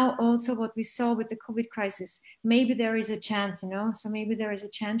now also what we saw with the COVID crisis, maybe there is a chance, you know, so maybe there is a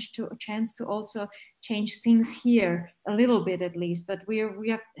chance to also change things here a little bit at least. But we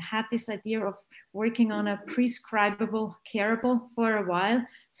have had this idea of working on a prescribable careable for a while,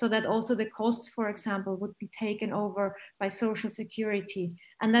 so that also the costs, for example, would be taken over by Social Security.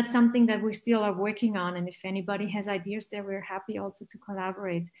 And that's something that we still are working on. And if anybody has ideas there, we're happy also to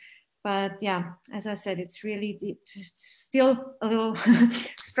collaborate. But yeah, as I said, it's really still a little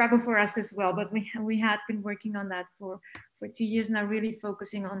struggle for us as well. But we had been working on that for 2 years now, really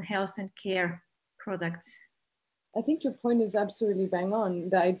focusing on health and care products. I think your point is absolutely bang on.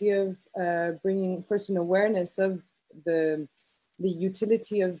 The idea of bringing first an awareness of the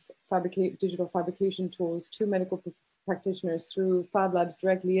utility of digital fabrication tools to medical practitioners through fab labs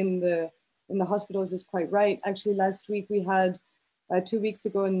directly in the hospitals is quite right. Actually, last week we had, 2 weeks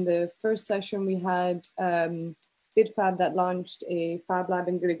ago in the first session, we had BidFab that launched a fab lab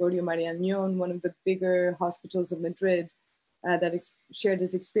in Gregorio Marañón, one of the bigger hospitals of Madrid, that shared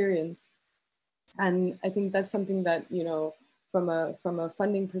his experience. And I think that's something that, you know, from a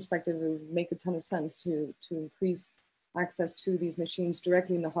funding perspective, it would make a ton of sense to increase access to these machines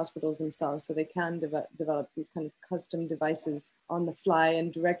directly in the hospitals themselves, so they can develop these kind of custom devices on the fly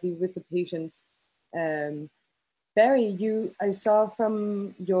and directly with the patients. Barry, I saw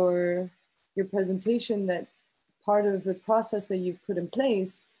from your presentation that part of the process that you've put in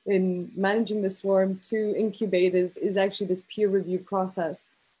place in managing the swarm to incubate is actually this peer review process.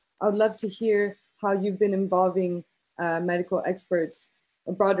 I would love to hear how you've been involving medical experts,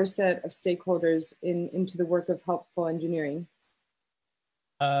 a broader set of stakeholders into the work of helpful engineering.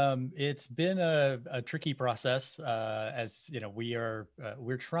 It's been a tricky process, as you know,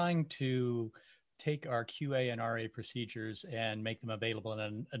 we're trying to take our QA and RA procedures and make them available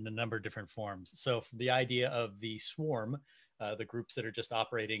in a number of different forms. So the idea of the swarm, the groups that are just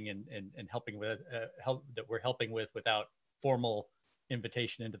operating and helping with that we're helping with without formal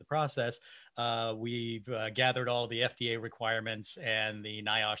invitation into the process, we've gathered all the FDA requirements and the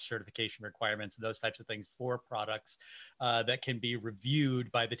NIOSH certification requirements and those types of things for products that can be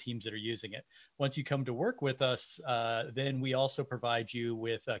reviewed by the teams that are using it. Once you come to work with us, then we also provide you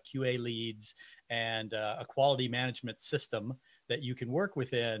with QA leads and a quality management system that you can work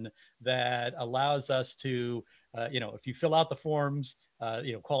within that allows us to, if you fill out the forms,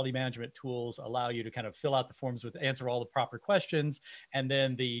 quality management tools allow you to kind of fill out the forms answer all the proper questions. And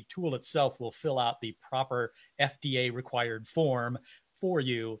then the tool itself will fill out the proper FDA required form for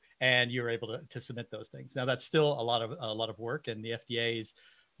you. And you're able to submit those things. Now that's still a lot of work, and the FDA's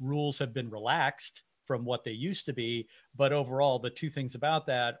rules have been relaxed from what they used to be. But overall, the two things about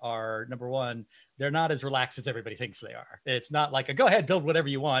that are, number one, they're not as relaxed as everybody thinks they are. It's not like a go ahead, build whatever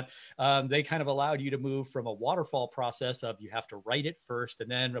you want. They kind of allowed you to move from a waterfall process of you have to write it first and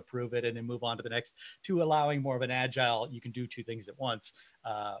then approve it and then move on to the next, to allowing more of an agile, you can do two things at once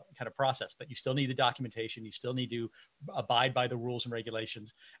kind of process. But you still need the documentation. You still need to abide by the rules and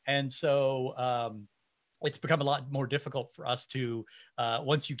regulations. And so it's become a lot more difficult for us to,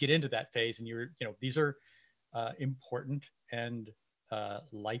 once you get into that phase and these are important and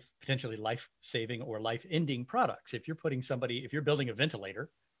potentially life-saving or life-ending products. If you're building a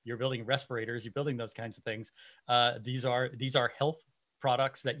ventilator, you're building respirators, you're building those kinds of things. These are health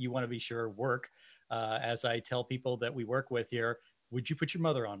products that you want to be sure work. As I tell people that we work with here, would you put your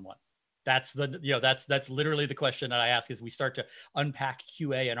mother on one? That's that's literally the question that I ask as we start to unpack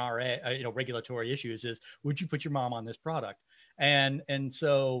QA and RA, regulatory issues is, would you put your mom on this product? And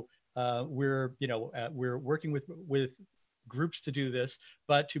so we're working with groups to do this.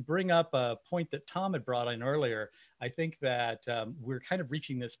 But to bring up a point that Tom had brought in earlier, I think that we're kind of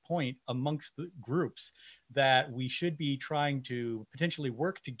reaching this point amongst the groups that we should be trying to potentially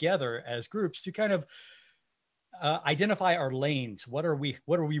work together as groups to kind of identify our lanes. What are we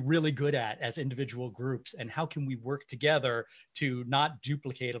really good at as individual groups, and how can we work together to not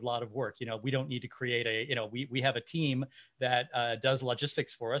duplicate a lot of work? We don't need to create we have a team that does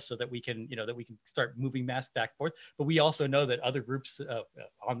logistics for us so that we can start moving masks back and forth. But we also know that other groups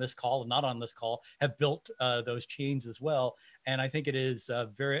on this call and not on this call have built those chains as well. And I think it is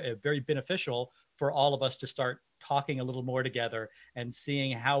very beneficial for all of us to start talking a little more together and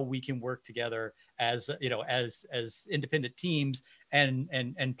seeing how we can work together as independent teams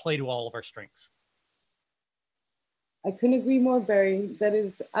and play to all of our strengths. I couldn't agree more, Barry. That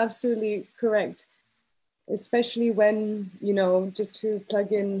is absolutely correct. Especially when, just to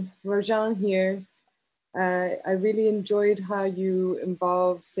plug in Roisin here, I really enjoyed how you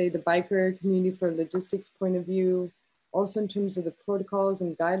involved, say, the biker community from a logistics point of view, also in terms of the protocols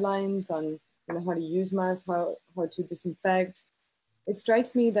and guidelines on how to use masks, how to disinfect. It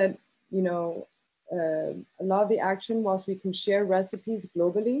strikes me that a lot of the action, whilst we can share recipes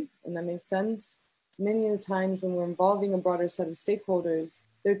globally, and that makes sense, many of the times when we're involving a broader set of stakeholders,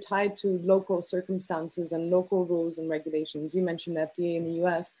 they're tied to local circumstances and local rules and regulations. You mentioned FDA in the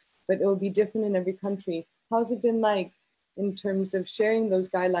US, but it will be different in every country. How's it been like in terms of sharing those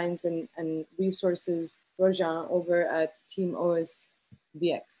guidelines and resources, Roisin, over at Team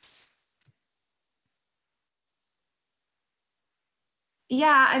OSVX?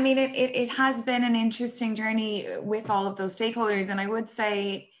 Yeah, I mean, it has been an interesting journey with all of those stakeholders. And I would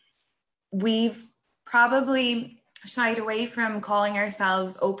say we've probably shied away from calling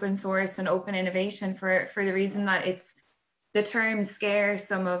ourselves open source and open innovation for the reason that the terms scare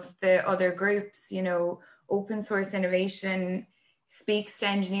some of the other groups. Open source innovation speaks to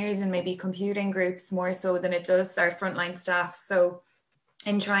engineers and maybe computing groups more so than it does our frontline staff. So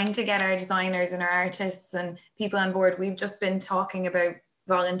in trying to get our designers and our artists and people on board, we've just been talking about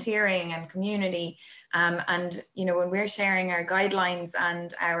volunteering and community. And, when we're sharing our guidelines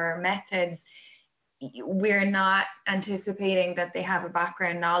and our methods, we're not anticipating that they have a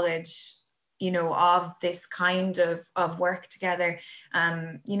background knowledge, of this kind of work together.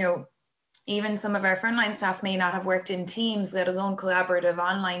 Even some of our frontline staff may not have worked in teams, let alone collaborative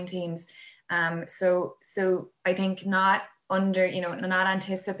online teams. So I think not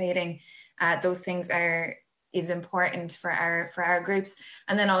anticipating those things is important for our groups.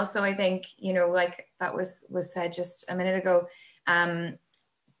 And then also I think, like that was said just a minute ago,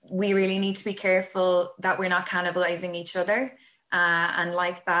 we really need to be careful that we're not cannibalizing each other. And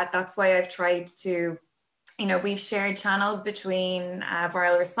like that's why I've tried to, we've shared channels between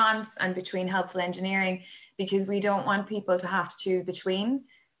viral response and between helpful engineering, because we don't want people to have to choose between.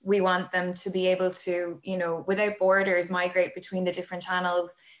 We want them to be able to, without borders, migrate between the different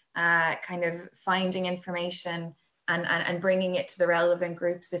channels, kind of finding information and bringing it to the relevant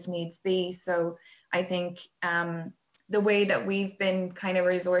groups if needs be. So I think the way that we've been kind of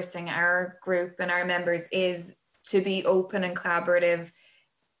resourcing our group and our members is to be open and collaborative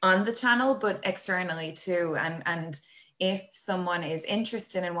on the channel, but externally too. And if someone is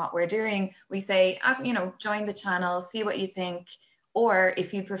interested in what we're doing, we say, join the channel, see what you think. Or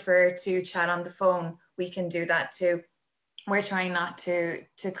if you prefer to chat on the phone, we can do that too. We're trying not to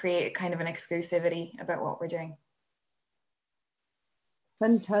create kind of an exclusivity about what we're doing.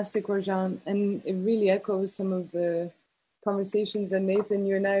 Fantastic, Roisin. And it really echoes some of the conversations that Nathan,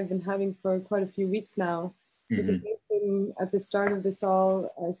 you and I have been having for quite a few weeks now. Mm-hmm. Because Nathan, at the start of this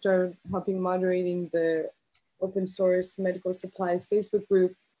all, I started helping moderating the open source medical supplies Facebook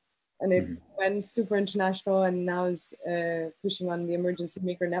group. And it went super international and now is pushing on the Emergency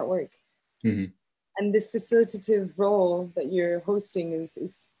Maker Network. Mm-hmm. And this facilitative role that you're hosting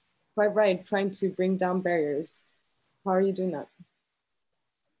is quite right, trying to bring down barriers. How are you doing that?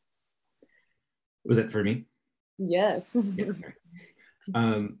 Was that for me? Yes. Yeah,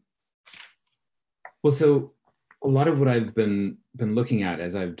 well, so a lot of what I've been looking at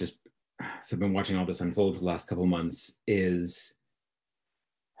as I've just been watching all this unfold for the last couple of months is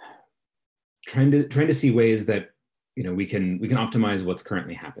trying to see ways that we can optimize what's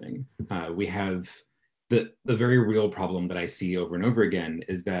currently happening. We have the very real problem that I see over and over again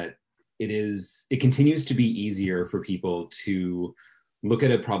is that it continues to be easier for people to look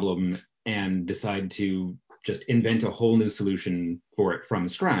at a problem and decide to just invent a whole new solution for it from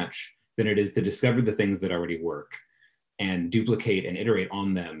scratch than it is to discover the things that already work and duplicate and iterate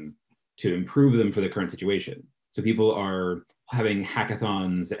on them to improve them for the current situation. So people are having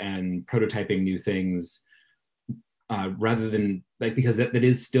hackathons and prototyping new things rather than because that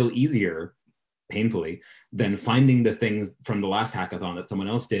is still easier, painfully, than finding the things from the last hackathon that someone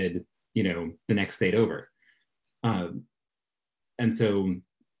else did, the next state over. And so,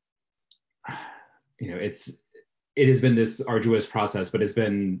 it has been this arduous process, but it's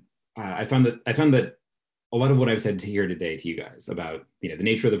been, I found that a lot of what I've said here today to you guys about, the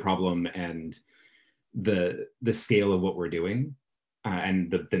nature of the problem and the scale of what we're doing and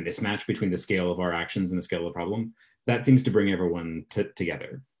the mismatch between the scale of our actions and the scale of the problem, that seems to bring everyone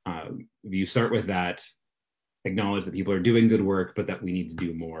together. If you start with that, acknowledge that people are doing good work, but that we need to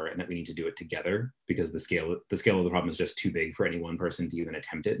do more and that we need to do it together because the scale of the problem is just too big for any one person to even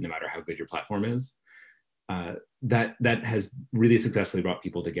attempt it, no matter how good your platform is. That has really successfully brought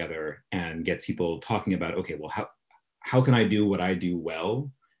people together and gets people talking about, okay, well, how can I do what I do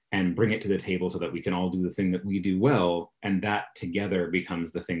well and bring it to the table so that we can all do the thing that we do well, and that together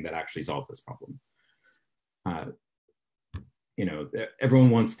becomes the thing that actually solves this problem.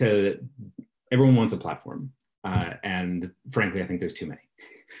 Everyone wants a platform. And frankly, I think there's too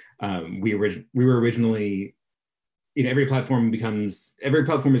many. We were originally, every platform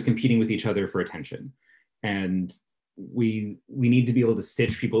is competing with each other for attention. And we need to be able to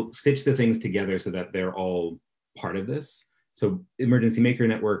stitch the things together so that they're all part of this. So Emergency Maker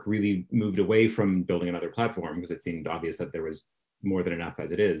Network really moved away from building another platform because it seemed obvious that there was more than enough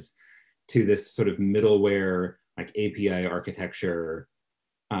as it is, to this sort of middleware, like API architecture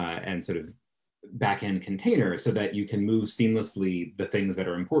and sort of backend container, so that you can move seamlessly the things that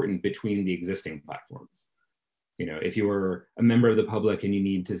are important between the existing platforms. If you were a member of the public and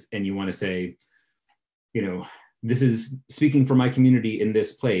you want to say, this is speaking for my community in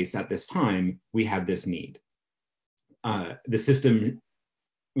this place at this time, we have this need. The system,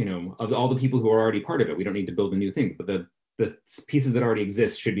 of all the people who are already part of it, we don't need to build a new thing, but the pieces that already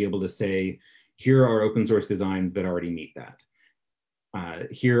exist should be able to say, here are open source designs that already meet that.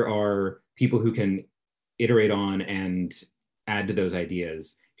 Here are people who can iterate on and add to those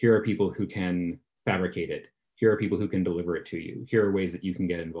ideas. Here are people who can fabricate it. Here are people who can deliver it to you. Here are ways that you can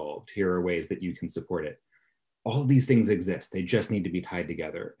get involved. Here are ways that you can support it. All of these things exist. They just need to be tied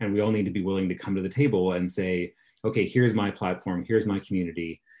together. And we all need to be willing to come to the table and say, okay, here's my platform. Here's my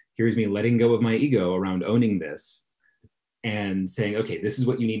community. Here's me letting go of my ego around owning this and saying, okay, this is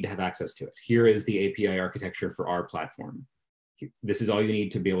what you need to have access to it. Here is the API architecture for our platform. This is all you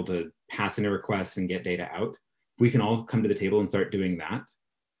need to be able to pass in a request and get data out. If we can all come to the table and start doing that,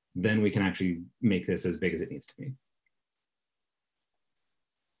 then we can actually make this as big as it needs to be.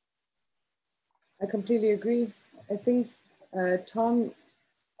 I completely agree. I think, Tom,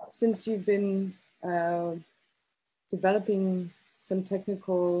 since you've been developing some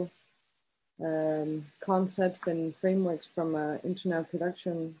technical concepts and frameworks from an internet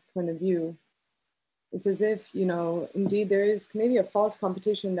production point of view, it's as if, indeed there is maybe a false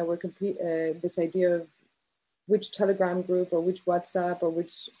competition that we're this idea of which Telegram group or which WhatsApp or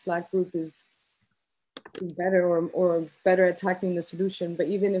which Slack group is better or better at tackling the solution. But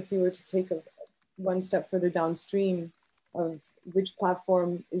even if we were to take one step further downstream of which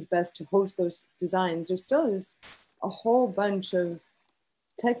platform is best to host those designs, there still is a whole bunch of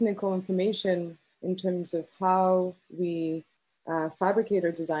technical information in terms of how we fabricate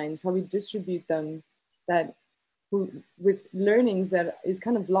our designs, how we distribute them, that with learnings that is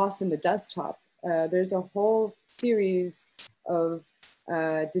kind of lost in the desktop. There's a whole series of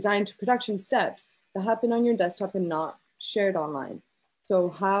design to production steps that happen on your desktop and not shared online. So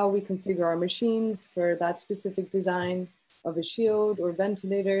how we configure our machines for that specific design of a shield or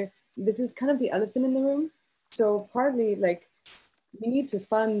ventilator, this is kind of the elephant in the room. So partly, like, we need to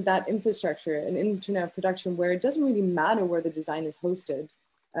fund that infrastructure and internet production where it doesn't really matter where the design is hosted,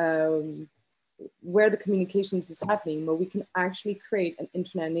 where the communications is happening, where we can actually create an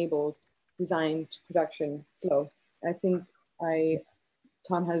internet-enabled design to production flow. I think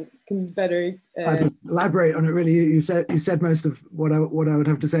Tom can better. I'll just elaborate on it. Really, you said most of what I would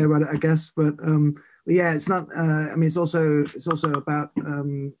have to say about it, I guess. But yeah, it's not. I mean, it's also about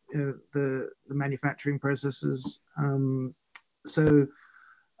the manufacturing processes.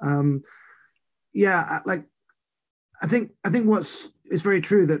 Yeah, like I think it's very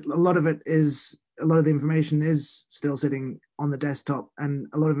true that a lot of the information is still sitting on the desktop, and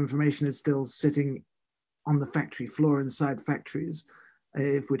a lot of information is still sitting on the factory floor inside factories.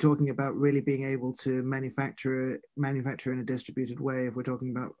 If we're talking about really being able to manufacture in a distributed way, if we're talking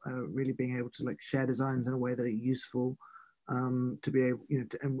about really being able to like share designs in a way that are useful, to be able,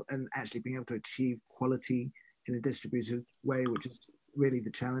 and actually being able to achieve quality in a distributed way, which is really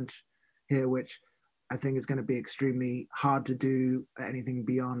the challenge here, which I think is going to be extremely hard to do anything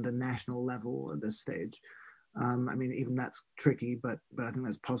beyond a national level at this stage. I mean, even that's tricky, but I think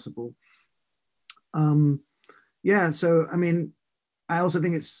that's possible. Yeah, so I mean, I also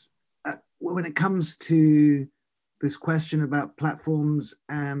think it's when it comes to this question about platforms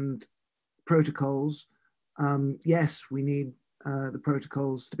and protocols, yes, we need the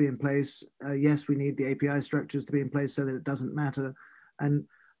protocols to be in place. Yes, we need the API structures to be in place so that it doesn't matter. And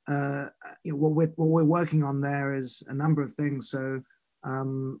what we're working on there is a number of things. So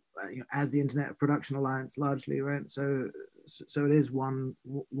as the Internet Production Alliance, largely, right? So it is one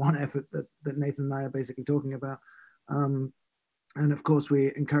effort that Nathan and I are basically talking about. And of course,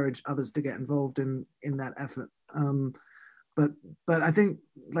 we encourage others to get involved in that effort. But I think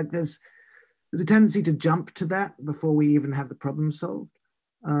like there's a tendency to jump to that before we even have the problem solved.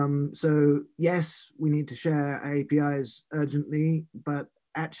 So yes, we need to share our APIs urgently, but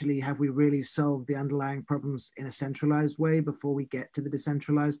actually, have we really solved the underlying problems in a centralized way before we get to the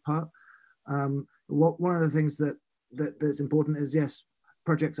decentralized part? One of the things that's important is, yes,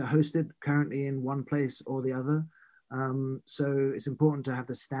 projects are hosted currently in one place or the other. So it's important to have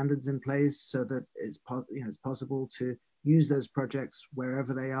the standards in place so that it's possible to use those projects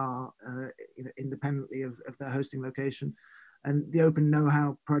wherever they are, independently of their hosting location. And the Open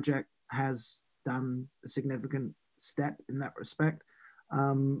Know-How project has done a significant step in that respect.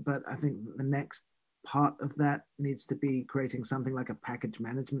 But I think the next part of that needs to be creating something like a package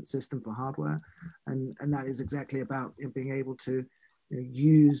management system for hardware. And that is exactly about being able to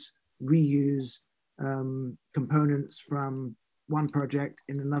use, reuse components from one project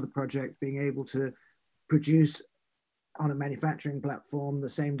in another project, being able to produce on a manufacturing platform the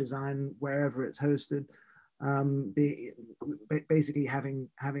same design wherever it's hosted. Basically having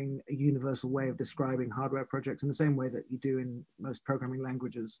a universal way of describing hardware projects in the same way that you do in most programming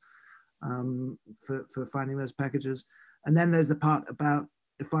languages for finding those packages. And then there's the part about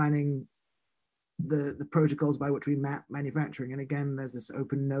defining the protocols by which we map manufacturing. And again, there's this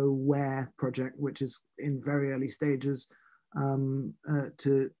Open Nowhere project, which is in very early stages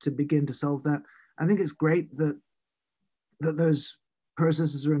to begin to solve that. I think it's great that those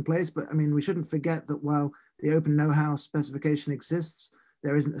processes are in place, but I mean, we shouldn't forget that while the Open Know-How specification exists,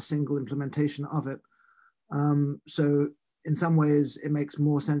 there isn't a single implementation of it. So in some ways, it makes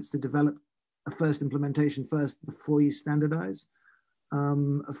more sense to develop a first implementation first before you standardize.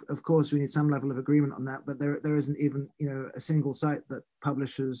 Of course, we need some level of agreement on that, but there isn't even a single site that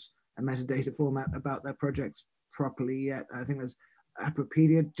publishes a metadata format about their projects properly yet. I think there's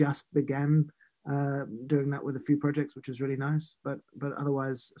Appropedia just began doing that with a few projects, which is really nice. But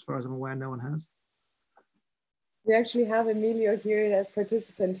otherwise, as far as I'm aware, no one has. We actually have Emilio here as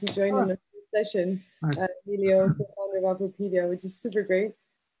participant. He joined in the first session. Nice. Emilio, co-founder of Appropedia, which is super great.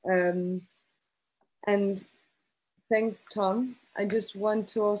 And thanks, Tom. I just want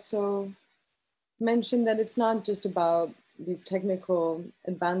to also mention that it's not just about these technical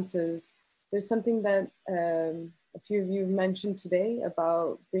advances. There's something that a few of you mentioned today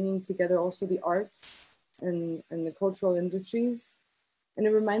about bringing together also the arts and the cultural industries. And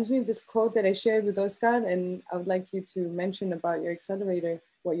it reminds me of this quote that I shared with Oscar, and I would like you to mention about your accelerator,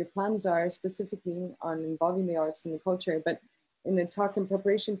 what your plans are specifically on involving the arts and the culture. But in the talk in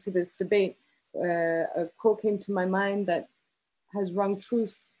preparation to this debate, a quote came to my mind that has rung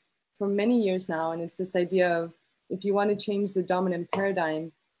truth for many years now. And it's this idea of, if you want to change the dominant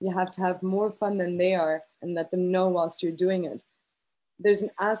paradigm, you have to have more fun than they are and let them know whilst you're doing it. There's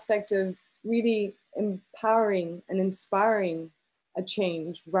an aspect of really empowering and inspiring a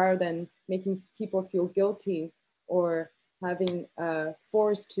change rather than making people feel guilty or having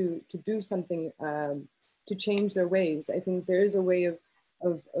forced to do something to change their ways. I think there is a way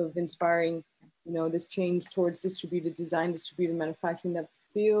of inspiring, this change towards distributed design, distributed manufacturing that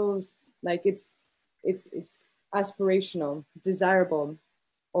feels like it's aspirational, desirable.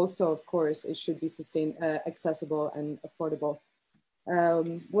 Also, of course, it should be accessible and affordable.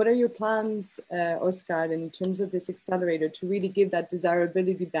 What are your plans, Oscar, in terms of this accelerator to really give that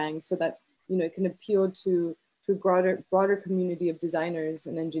desirability bang so that it can appeal to a broader community of designers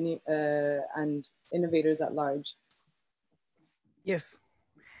and and innovators at large? Yes.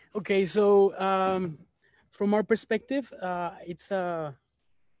 Okay. So from our perspective, it's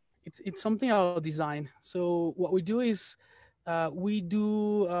something about design. So what we do is we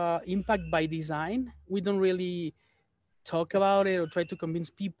do impact by design. We don't really talk about it or try to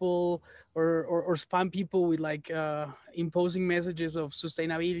convince people or spam people with like imposing messages of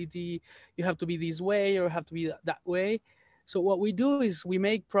sustainability. You have to be this way or have to be that way. So what we do is we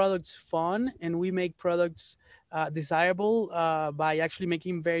make products fun and we make products desirable by actually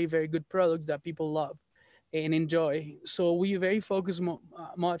making very, very good products that people love and enjoy. So we very focus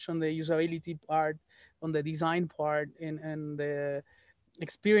much on the usability part, on the design part, and the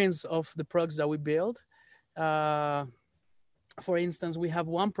experience of the products that we build. For instance, we have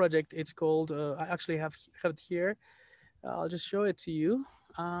one project. It's called, I actually have it here. I'll just show it to you.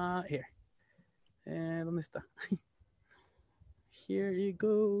 Here. ¿Dónde está? Here you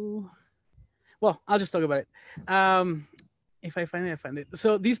go. Well, I'll just talk about it. If I find it, I find it.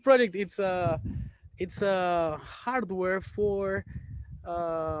 So this project, it's a hardware for,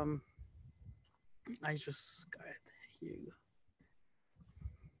 I just got it. Here you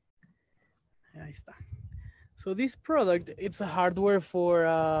go. Ahí está. So this product, it's a hardware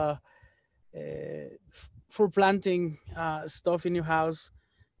for planting stuff in your house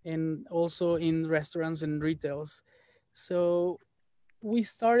and also in restaurants and retails. So we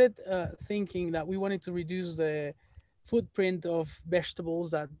started thinking that we wanted to reduce the footprint of vegetables,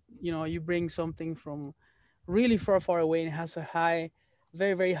 that you bring something from really far away and it has a high,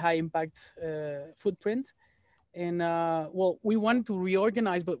 very, very high impact footprint. And well, we wanted to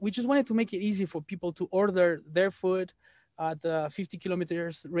reorganize, but we just wanted to make it easy for people to order their food at 50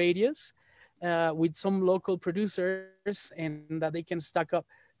 kilometers radius with some local producers, and that they can stack up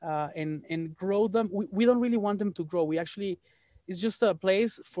and grow them. We don't really want them to grow. We actually, it's just a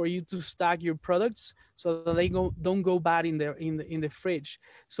place for you to stack your products so that they don't go bad in the fridge.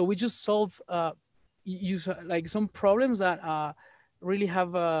 So we just solve use like some problems that really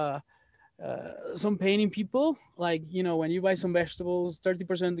have some pain in people. Like, you know, when you buy some vegetables,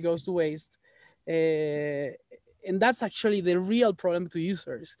 30% goes to waste. And that's actually the real problem to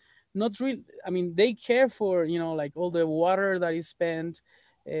users. Not really, I mean, they care for, you know, like all the water that is spent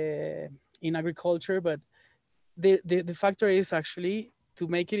in agriculture, but the factor is actually to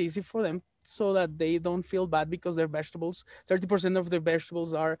make it easy for them so that they don't feel bad because their vegetables, 30% of their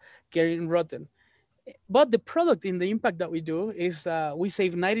vegetables are getting rotten. But the product in the impact that we do is we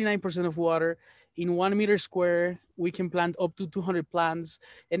save 99% of water in 1 meter square. We can plant up to 200 plants,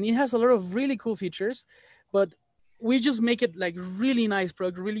 and it has a lot of really cool features, but we just make it like really nice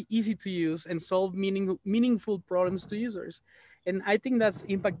product, really easy to use and solve meaningful problems to users. And I think that's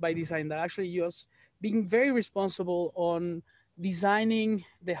impact by design, that actually us being very responsible on designing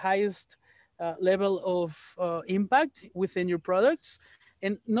the highest level of impact within your products,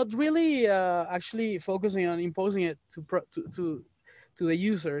 and not really actually focusing on imposing it to the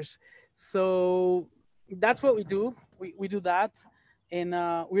users. So that's what we do. We do that, and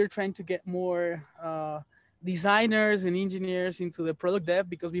we're trying to get more designers and engineers into the product dev,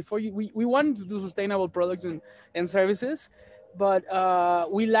 because before we wanted to do sustainable products and services, but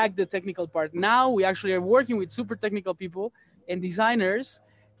we lack the technical part. Now we actually are working with super technical people and designers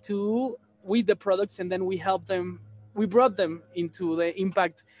to with the products, and then we help them. We brought them into the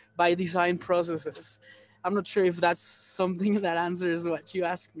impact by design processes. I'm not sure if that's something that answers what you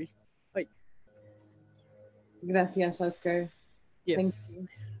asked me. Wait. Gracias, Oscar. Yes. Thank you.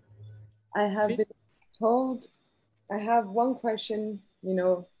 I have been told, I have one question, you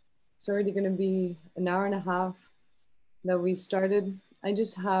know, it's already going to be an hour and a half that we started. I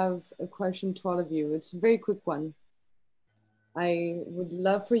just have a question to all of you. It's a very quick one. I would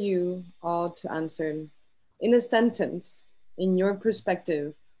love for you all to answer in a sentence, in your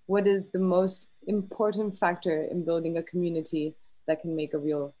perspective, what is the most important factor in building a community that can make a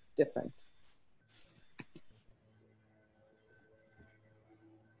real difference?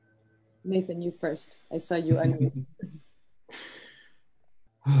 Nathan, you first. I saw you unmute.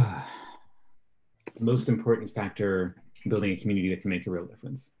 Most important factor in building a community that can make a real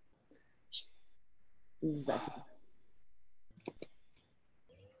difference. Exactly.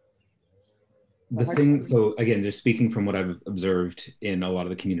 The thing, so again, just speaking from what I've observed in a lot of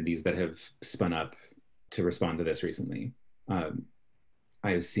the communities that have spun up to respond to this recently, I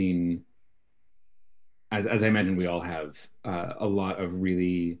have seen, as I imagine we all have, a lot of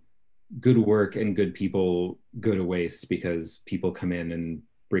really good work and good people go to waste because people come in and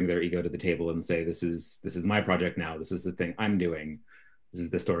bring their ego to the table and say, this is my project now, this is the thing I'm doing, this is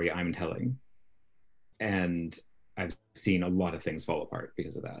the story I'm telling. And I've seen a lot of things fall apart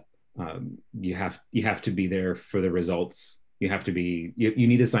because of that. You have to be there for the results. You have to be, you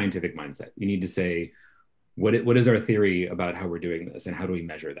need a scientific mindset. You need to say, what is our theory about how we're doing this, and how do we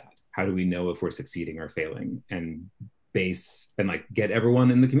measure that? How do we know if we're succeeding or failing? And like get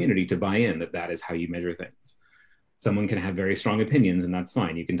everyone in the community to buy in that is how you measure things. Someone can have very strong opinions, and that's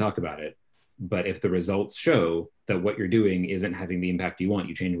fine. You can talk about it. But if the results show that what you're doing isn't having the impact you want,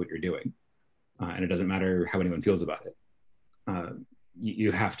 you change what you're doing. And it doesn't matter how anyone feels about it.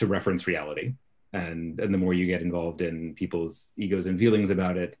 You have to reference reality. And the more you get involved in people's egos and feelings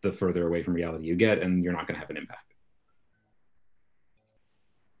about it, the further away from reality you get, and you're not going to have an impact.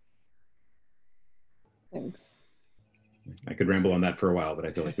 Thanks. I could ramble on that for a while, but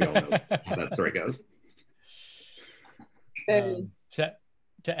I feel like we all know how that story goes.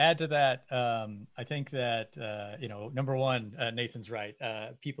 To add to that, I think that, you know, number one, Nathan's right.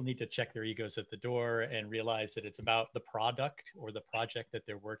 People need to check their egos at the door and realize that it's about the product or the project that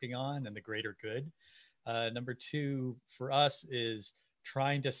they're working on and the greater good. Number two, for us, is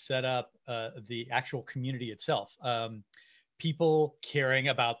trying to set up the actual community itself. People caring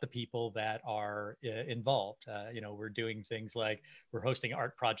about the people that are involved. You know, we're doing things like we're hosting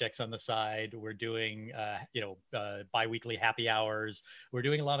art projects on the side. We're doing, you know, bi-weekly happy hours. We're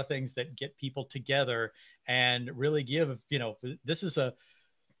doing a lot of things that get people together and really give, you know, this is a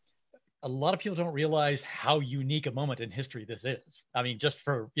lot of people don't realize how unique a moment in history this is. I mean, just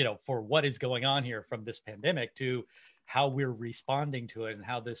for, you know, for what is going on here from this pandemic to how we're responding to it and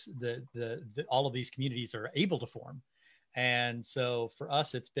how this, all of these communities are able to form. And so for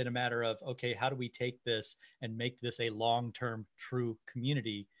us, it's been a matter of, okay, how do we take this and make this a long-term true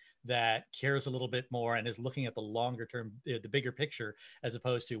community that cares a little bit more and is looking at the longer term, the bigger picture, as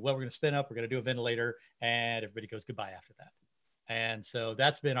opposed to, well, we're going to spin up, we're going to do a ventilator, and everybody goes goodbye after that. And so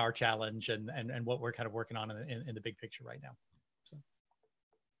that's been our challenge and what we're kind of working on in the big picture right now. So.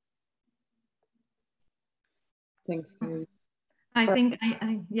 Thanks, Mary. I think,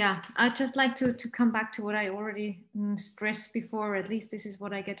 I'd just like to come back to what I already stressed before. At least this is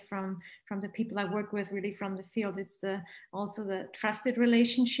what I get from the people I work with, really from the field. It's also the trusted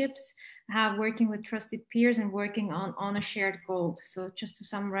relationships, working with trusted peers and working on a shared goal. So just to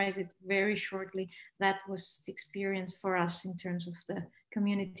summarize it very shortly, that was the experience for us in terms of the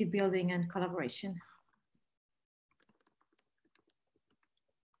community building and collaboration.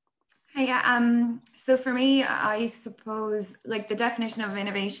 Yeah, so for me, I suppose like the definition of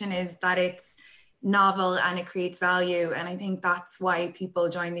innovation is that it's novel and it creates value. And I think that's why people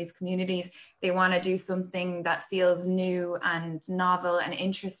join these communities. They want to do something that feels new and novel and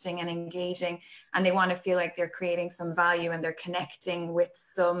interesting and engaging. And they want to feel like they're creating some value and they're connecting with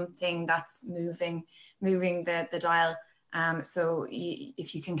something that's moving the dial. So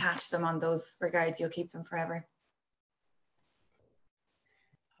if you can catch them on those regards, you'll keep them forever.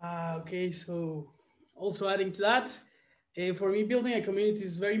 Okay, so also adding to that, for me, building a community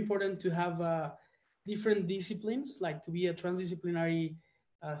is very important to have different disciplines, like to be a transdisciplinary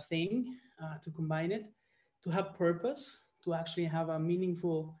thing, to combine it, to have purpose, to actually have a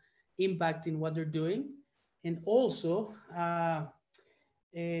meaningful impact in what they're doing, and also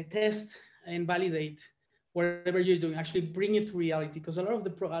test and validate whatever you're doing, actually bring it to reality, because a lot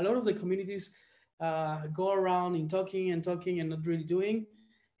of the communities go around in talking and not really doing.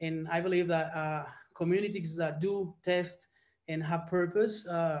 And I believe that communities that do test and have purpose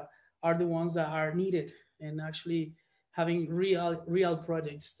are the ones that are needed, and actually having real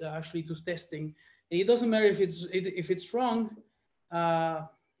projects to actually to testing. And it doesn't matter if it's wrong,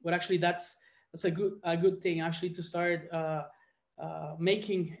 but actually that's a good thing actually to start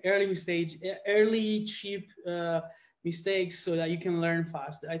making early cheap mistakes so that you can learn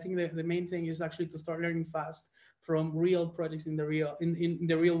fast. I think the main thing is actually to start learning fast from real projects in the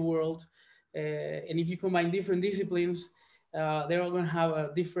real world. And if you combine different disciplines, they're all going to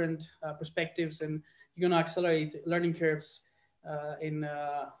have different perspectives, and you're going to accelerate learning curves in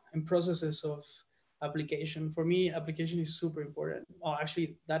processes of application. For me, application is super important. Oh,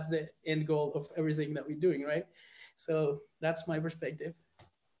 actually, that's the end goal of everything that we're doing, right? So that's my perspective.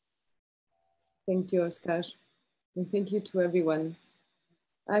 Thank you, Oscar. And thank you to everyone.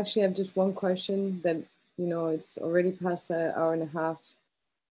 I actually have just one question that, it's already past the hour and a half,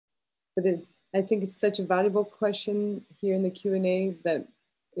 but I think it's such a valuable question here in the Q&A that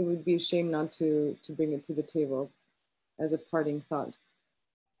it would be a shame not to bring it to the table as a parting thought.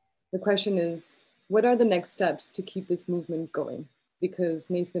 The question is, what are the next steps to keep this movement going? Because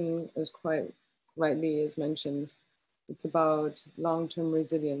Nathan, as quite rightly as mentioned, it's about long-term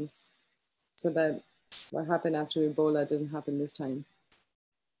resilience so that what happened after Ebola doesn't happen this time.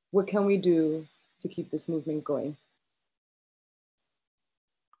 What can we do to keep this movement going?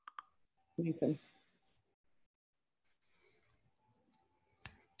 Nathan.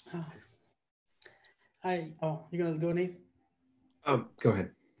 You're gonna go, Nathan? Oh, go ahead.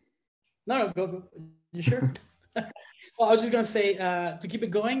 No, go. You sure? Well, I was just gonna say, to keep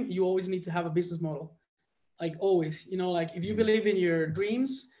it going, you always need to have a business model. Like always, like if you believe in your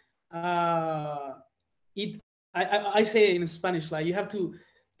dreams, I say it in Spanish, like you have to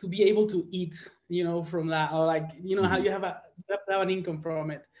be able to eat, from that, or like, how you have to have an income from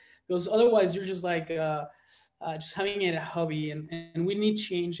it, because otherwise you're just like just having it a hobby, and we need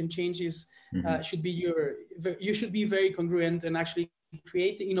change, and change is should be you should be very congruent and actually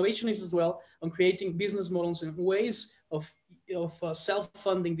create innovationists as well on creating business models and ways of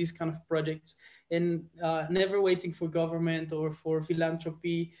self-funding these kind of projects, and never waiting for government or for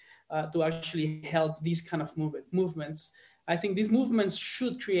philanthropy to actually help these kind of movements. I think these movements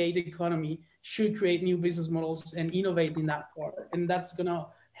should create economy, should create new business models and innovate in that part. And that's gonna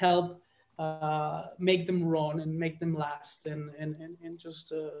help make them run and make them last and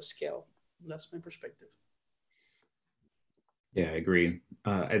just scale. That's my perspective. Yeah, I agree.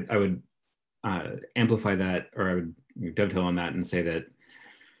 I would amplify that, or I would dovetail on that and say that,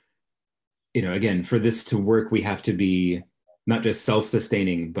 again, for this to work, we have to be not just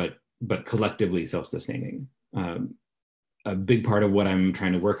self-sustaining, but collectively self-sustaining. A big part of what I'm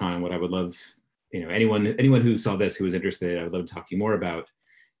trying to work on, what I would love, anyone who saw this, who was interested, I would love to talk to you more about,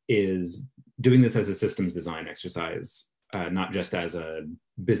 is doing this as a systems design exercise, not just as a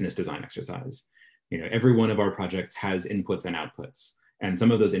business design exercise. every one of our projects has inputs and outputs. And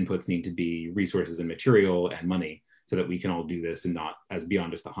some of those inputs need to be resources and material and money so that we can all do this and not as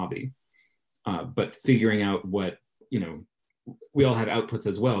beyond just a hobby. But figuring out what, we all have outputs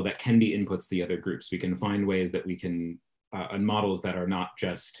as well that can be inputs to the other groups. We can find ways that we can, and models that are not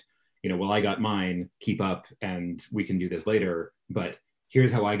just, well, I got mine, keep up, and we can do this later, but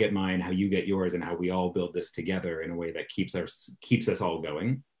here's how I get mine, how you get yours, and how we all build this together in a way that keeps us all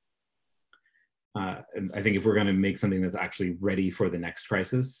going. And I think if we're going to make something that's actually ready for the next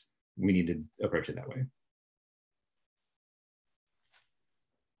crisis, we need to approach it that way.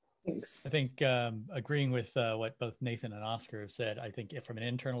 Thanks. I think agreeing with what both Nathan and Oscar have said, I think from an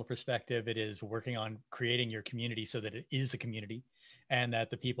internal perspective, it is working on creating your community so that it is a community and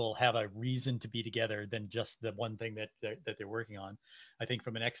that the people have a reason to be together than just the one thing that they're working on. I think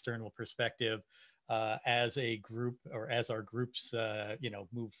from an external perspective, as a group or as our groups,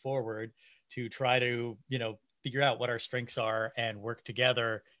 move forward to try to, figure out what our strengths are and work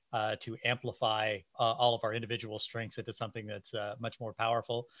together to amplify all of our individual strengths into something that's much more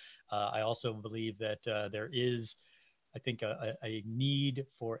powerful. I also believe that there is, I think, a need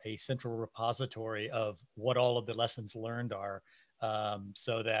for a central repository of what all of the lessons learned are,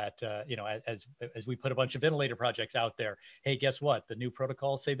 so that, as we put a bunch of ventilator projects out there, hey, guess what? The new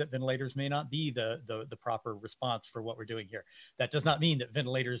protocols say that ventilators may not be the proper response for what we're doing here. That does not mean that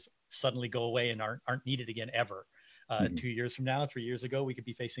ventilators suddenly go away and aren't needed again ever. 2 years from now, 3 years ago, we could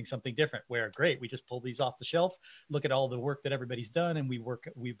be facing something different where, great, we just pull these off the shelf, look at all the work that everybody's done, and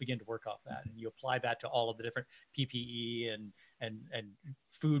we begin to work off that. And you apply that to all of the different PPE and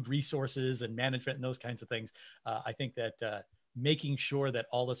food resources and management and those kinds of things. I think that making sure that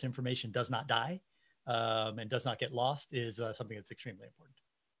all this information does not die and does not get lost is something that's extremely important.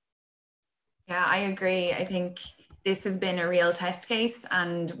 Yeah, I agree. I think this has been a real test case,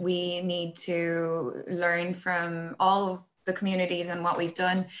 and we need to learn from all of the communities and what we've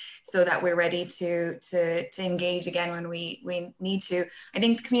done so that we're ready to engage again when we need to. I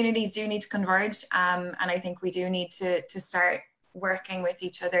think the communities do need to converge, and I think we do need to start working with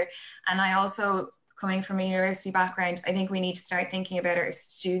each other. And I also, coming from a university background, I think we need to start thinking about our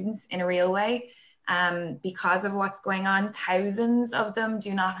students in a real way. Because of what's going on, thousands of them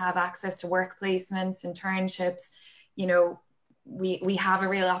do not have access to work placements, internships. We have a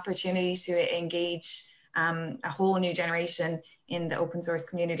real opportunity to engage a whole new generation in the open source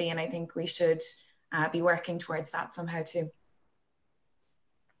community, and I think we should be working towards that somehow too.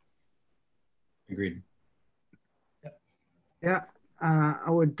 Agreed. Yeah, I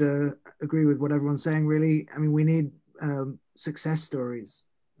would agree with what everyone's saying, really. I mean, we need success stories.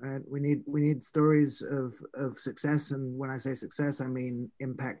 Right? We need stories of success, and when I say success, I mean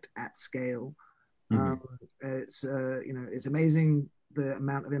impact at scale. It's it's amazing the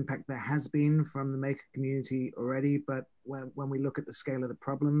amount of impact there has been from the maker community already, but when we look at the scale of the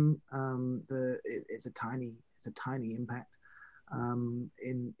problem, it's a tiny impact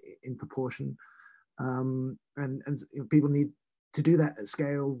in proportion, and people need to do that at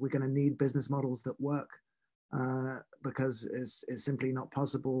scale. We're going to need business models that work. Because it's simply not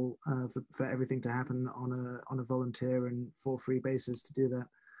possible for everything to happen on a volunteer and for free basis to do that.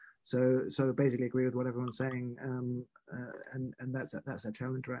 So basically agree with what everyone's saying, and that's a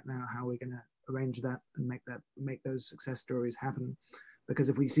challenge right now. How are we going to arrange that and make those success stories happen? Because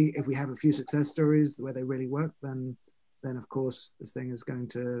if we have a few success stories where they really work, then of course this thing is going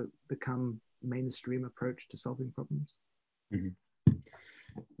to become mainstream approach to solving problems. Can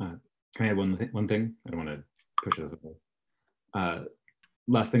I add one thing? I don't want to push it away.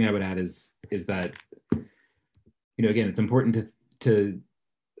 Last thing I would add is that, again, it's important to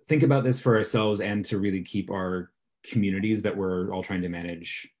think about this for ourselves and to really keep our communities that we're all trying to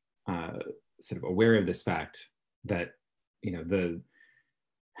manage sort of aware of this fact that,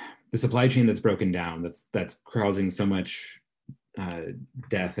 the supply chain that's broken down, that's causing so much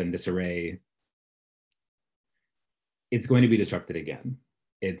death and disarray, it's going to be disrupted again.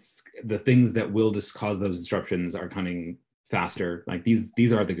 It's the things that will just cause those disruptions are coming faster. Like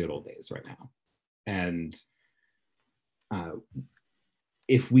these are the good old days right now. And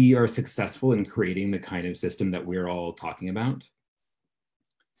if we are successful in creating the kind of system that we're all talking about,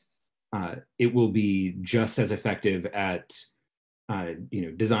 it will be just as effective at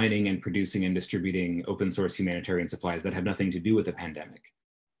designing and producing and distributing open source humanitarian supplies that have nothing to do with the pandemic,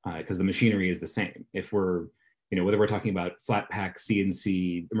 because the machinery is the same. If we're whether we're talking about flat pack,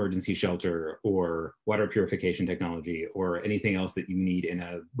 CNC, emergency shelter, or water purification technology, or anything else that you need in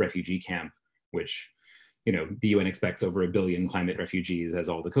a refugee camp, which, the UN expects over 1 billion climate refugees as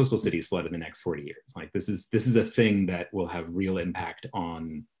all the coastal cities flood in the next 40 years. Like this is a thing that will have real impact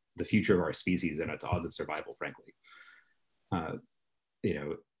on the future of our species and its odds of survival, frankly. You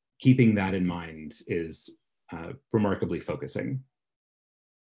know, keeping that in mind is remarkably focusing.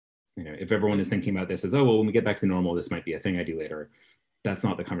 You know, if everyone is thinking about this as, oh, well, when we get back to normal, this might be a thing I do later, that's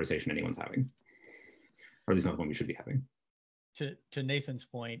not the conversation anyone's having, or at least not the one we should be having. To Nathan's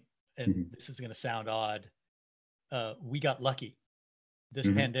point, and this is going to sound odd, we got lucky. This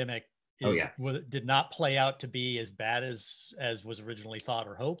pandemic did not play out to be as bad as was originally thought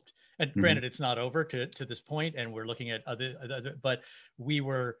or hoped. And granted, it's not over to this point, and we're looking at other but we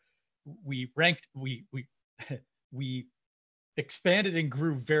expanded and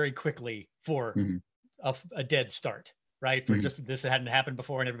grew very quickly for a dead start, right? For just this hadn't happened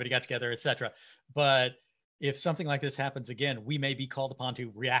before and everybody got together, etc. But if something like this happens again, we may be called upon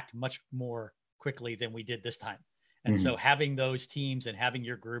to react much more quickly than we did this time. And so having those teams and having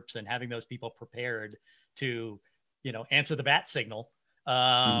your groups and having those people prepared to, you know, answer the bat signal,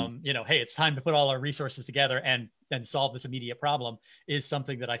 you know, hey, it's time to put all our resources together and solve this immediate problem is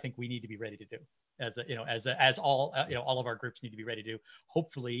something that I think we need to be ready to do. As a, you know, as all, you know, all of our groups need to be ready to do,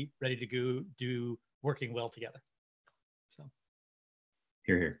 hopefully ready to go do working well together. So.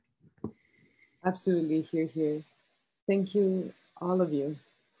 Hear, hear. Absolutely, hear, hear. Thank you, all of you,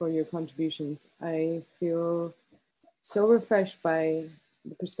 for your contributions. I feel so refreshed by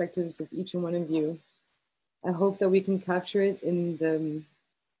the perspectives of each and one of you. I hope that we can capture it in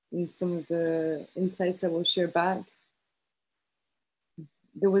some of the insights that we'll share back.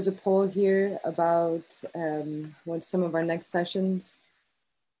 There was a poll here about what some of our next sessions.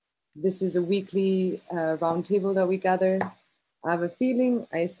 This is a weekly roundtable that we gather. I have a feeling,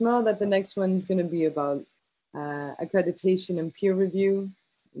 I smell that the next one's going to be about accreditation and peer review.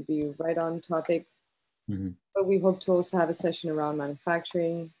 It'll be right on topic. But we hope to also have a session around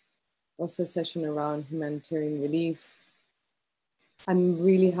manufacturing, also a session around humanitarian relief. I'm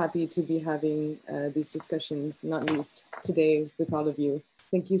really happy to be having these discussions, not least today with all of you.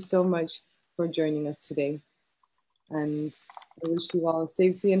 Thank you so much for joining us today. And I wish you all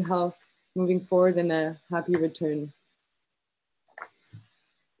safety and health moving forward and a happy return.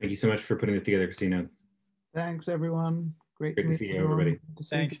 Thank you so much for putting this together, Christina. Thanks, everyone. Great to see you, everybody.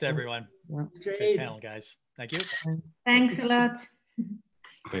 Thanks to everyone. Yeah. It's great. Great panel, guys. Thank you. Thanks a lot.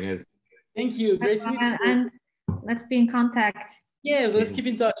 Bye, guys. Thank you. Great to meet you. And let's be in contact. Yeah, let's keep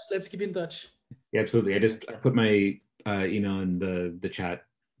in touch. Let's keep in touch. Yeah, absolutely. I put my email in the chat.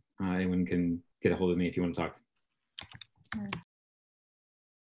 Anyone can get a hold of me if you want to talk.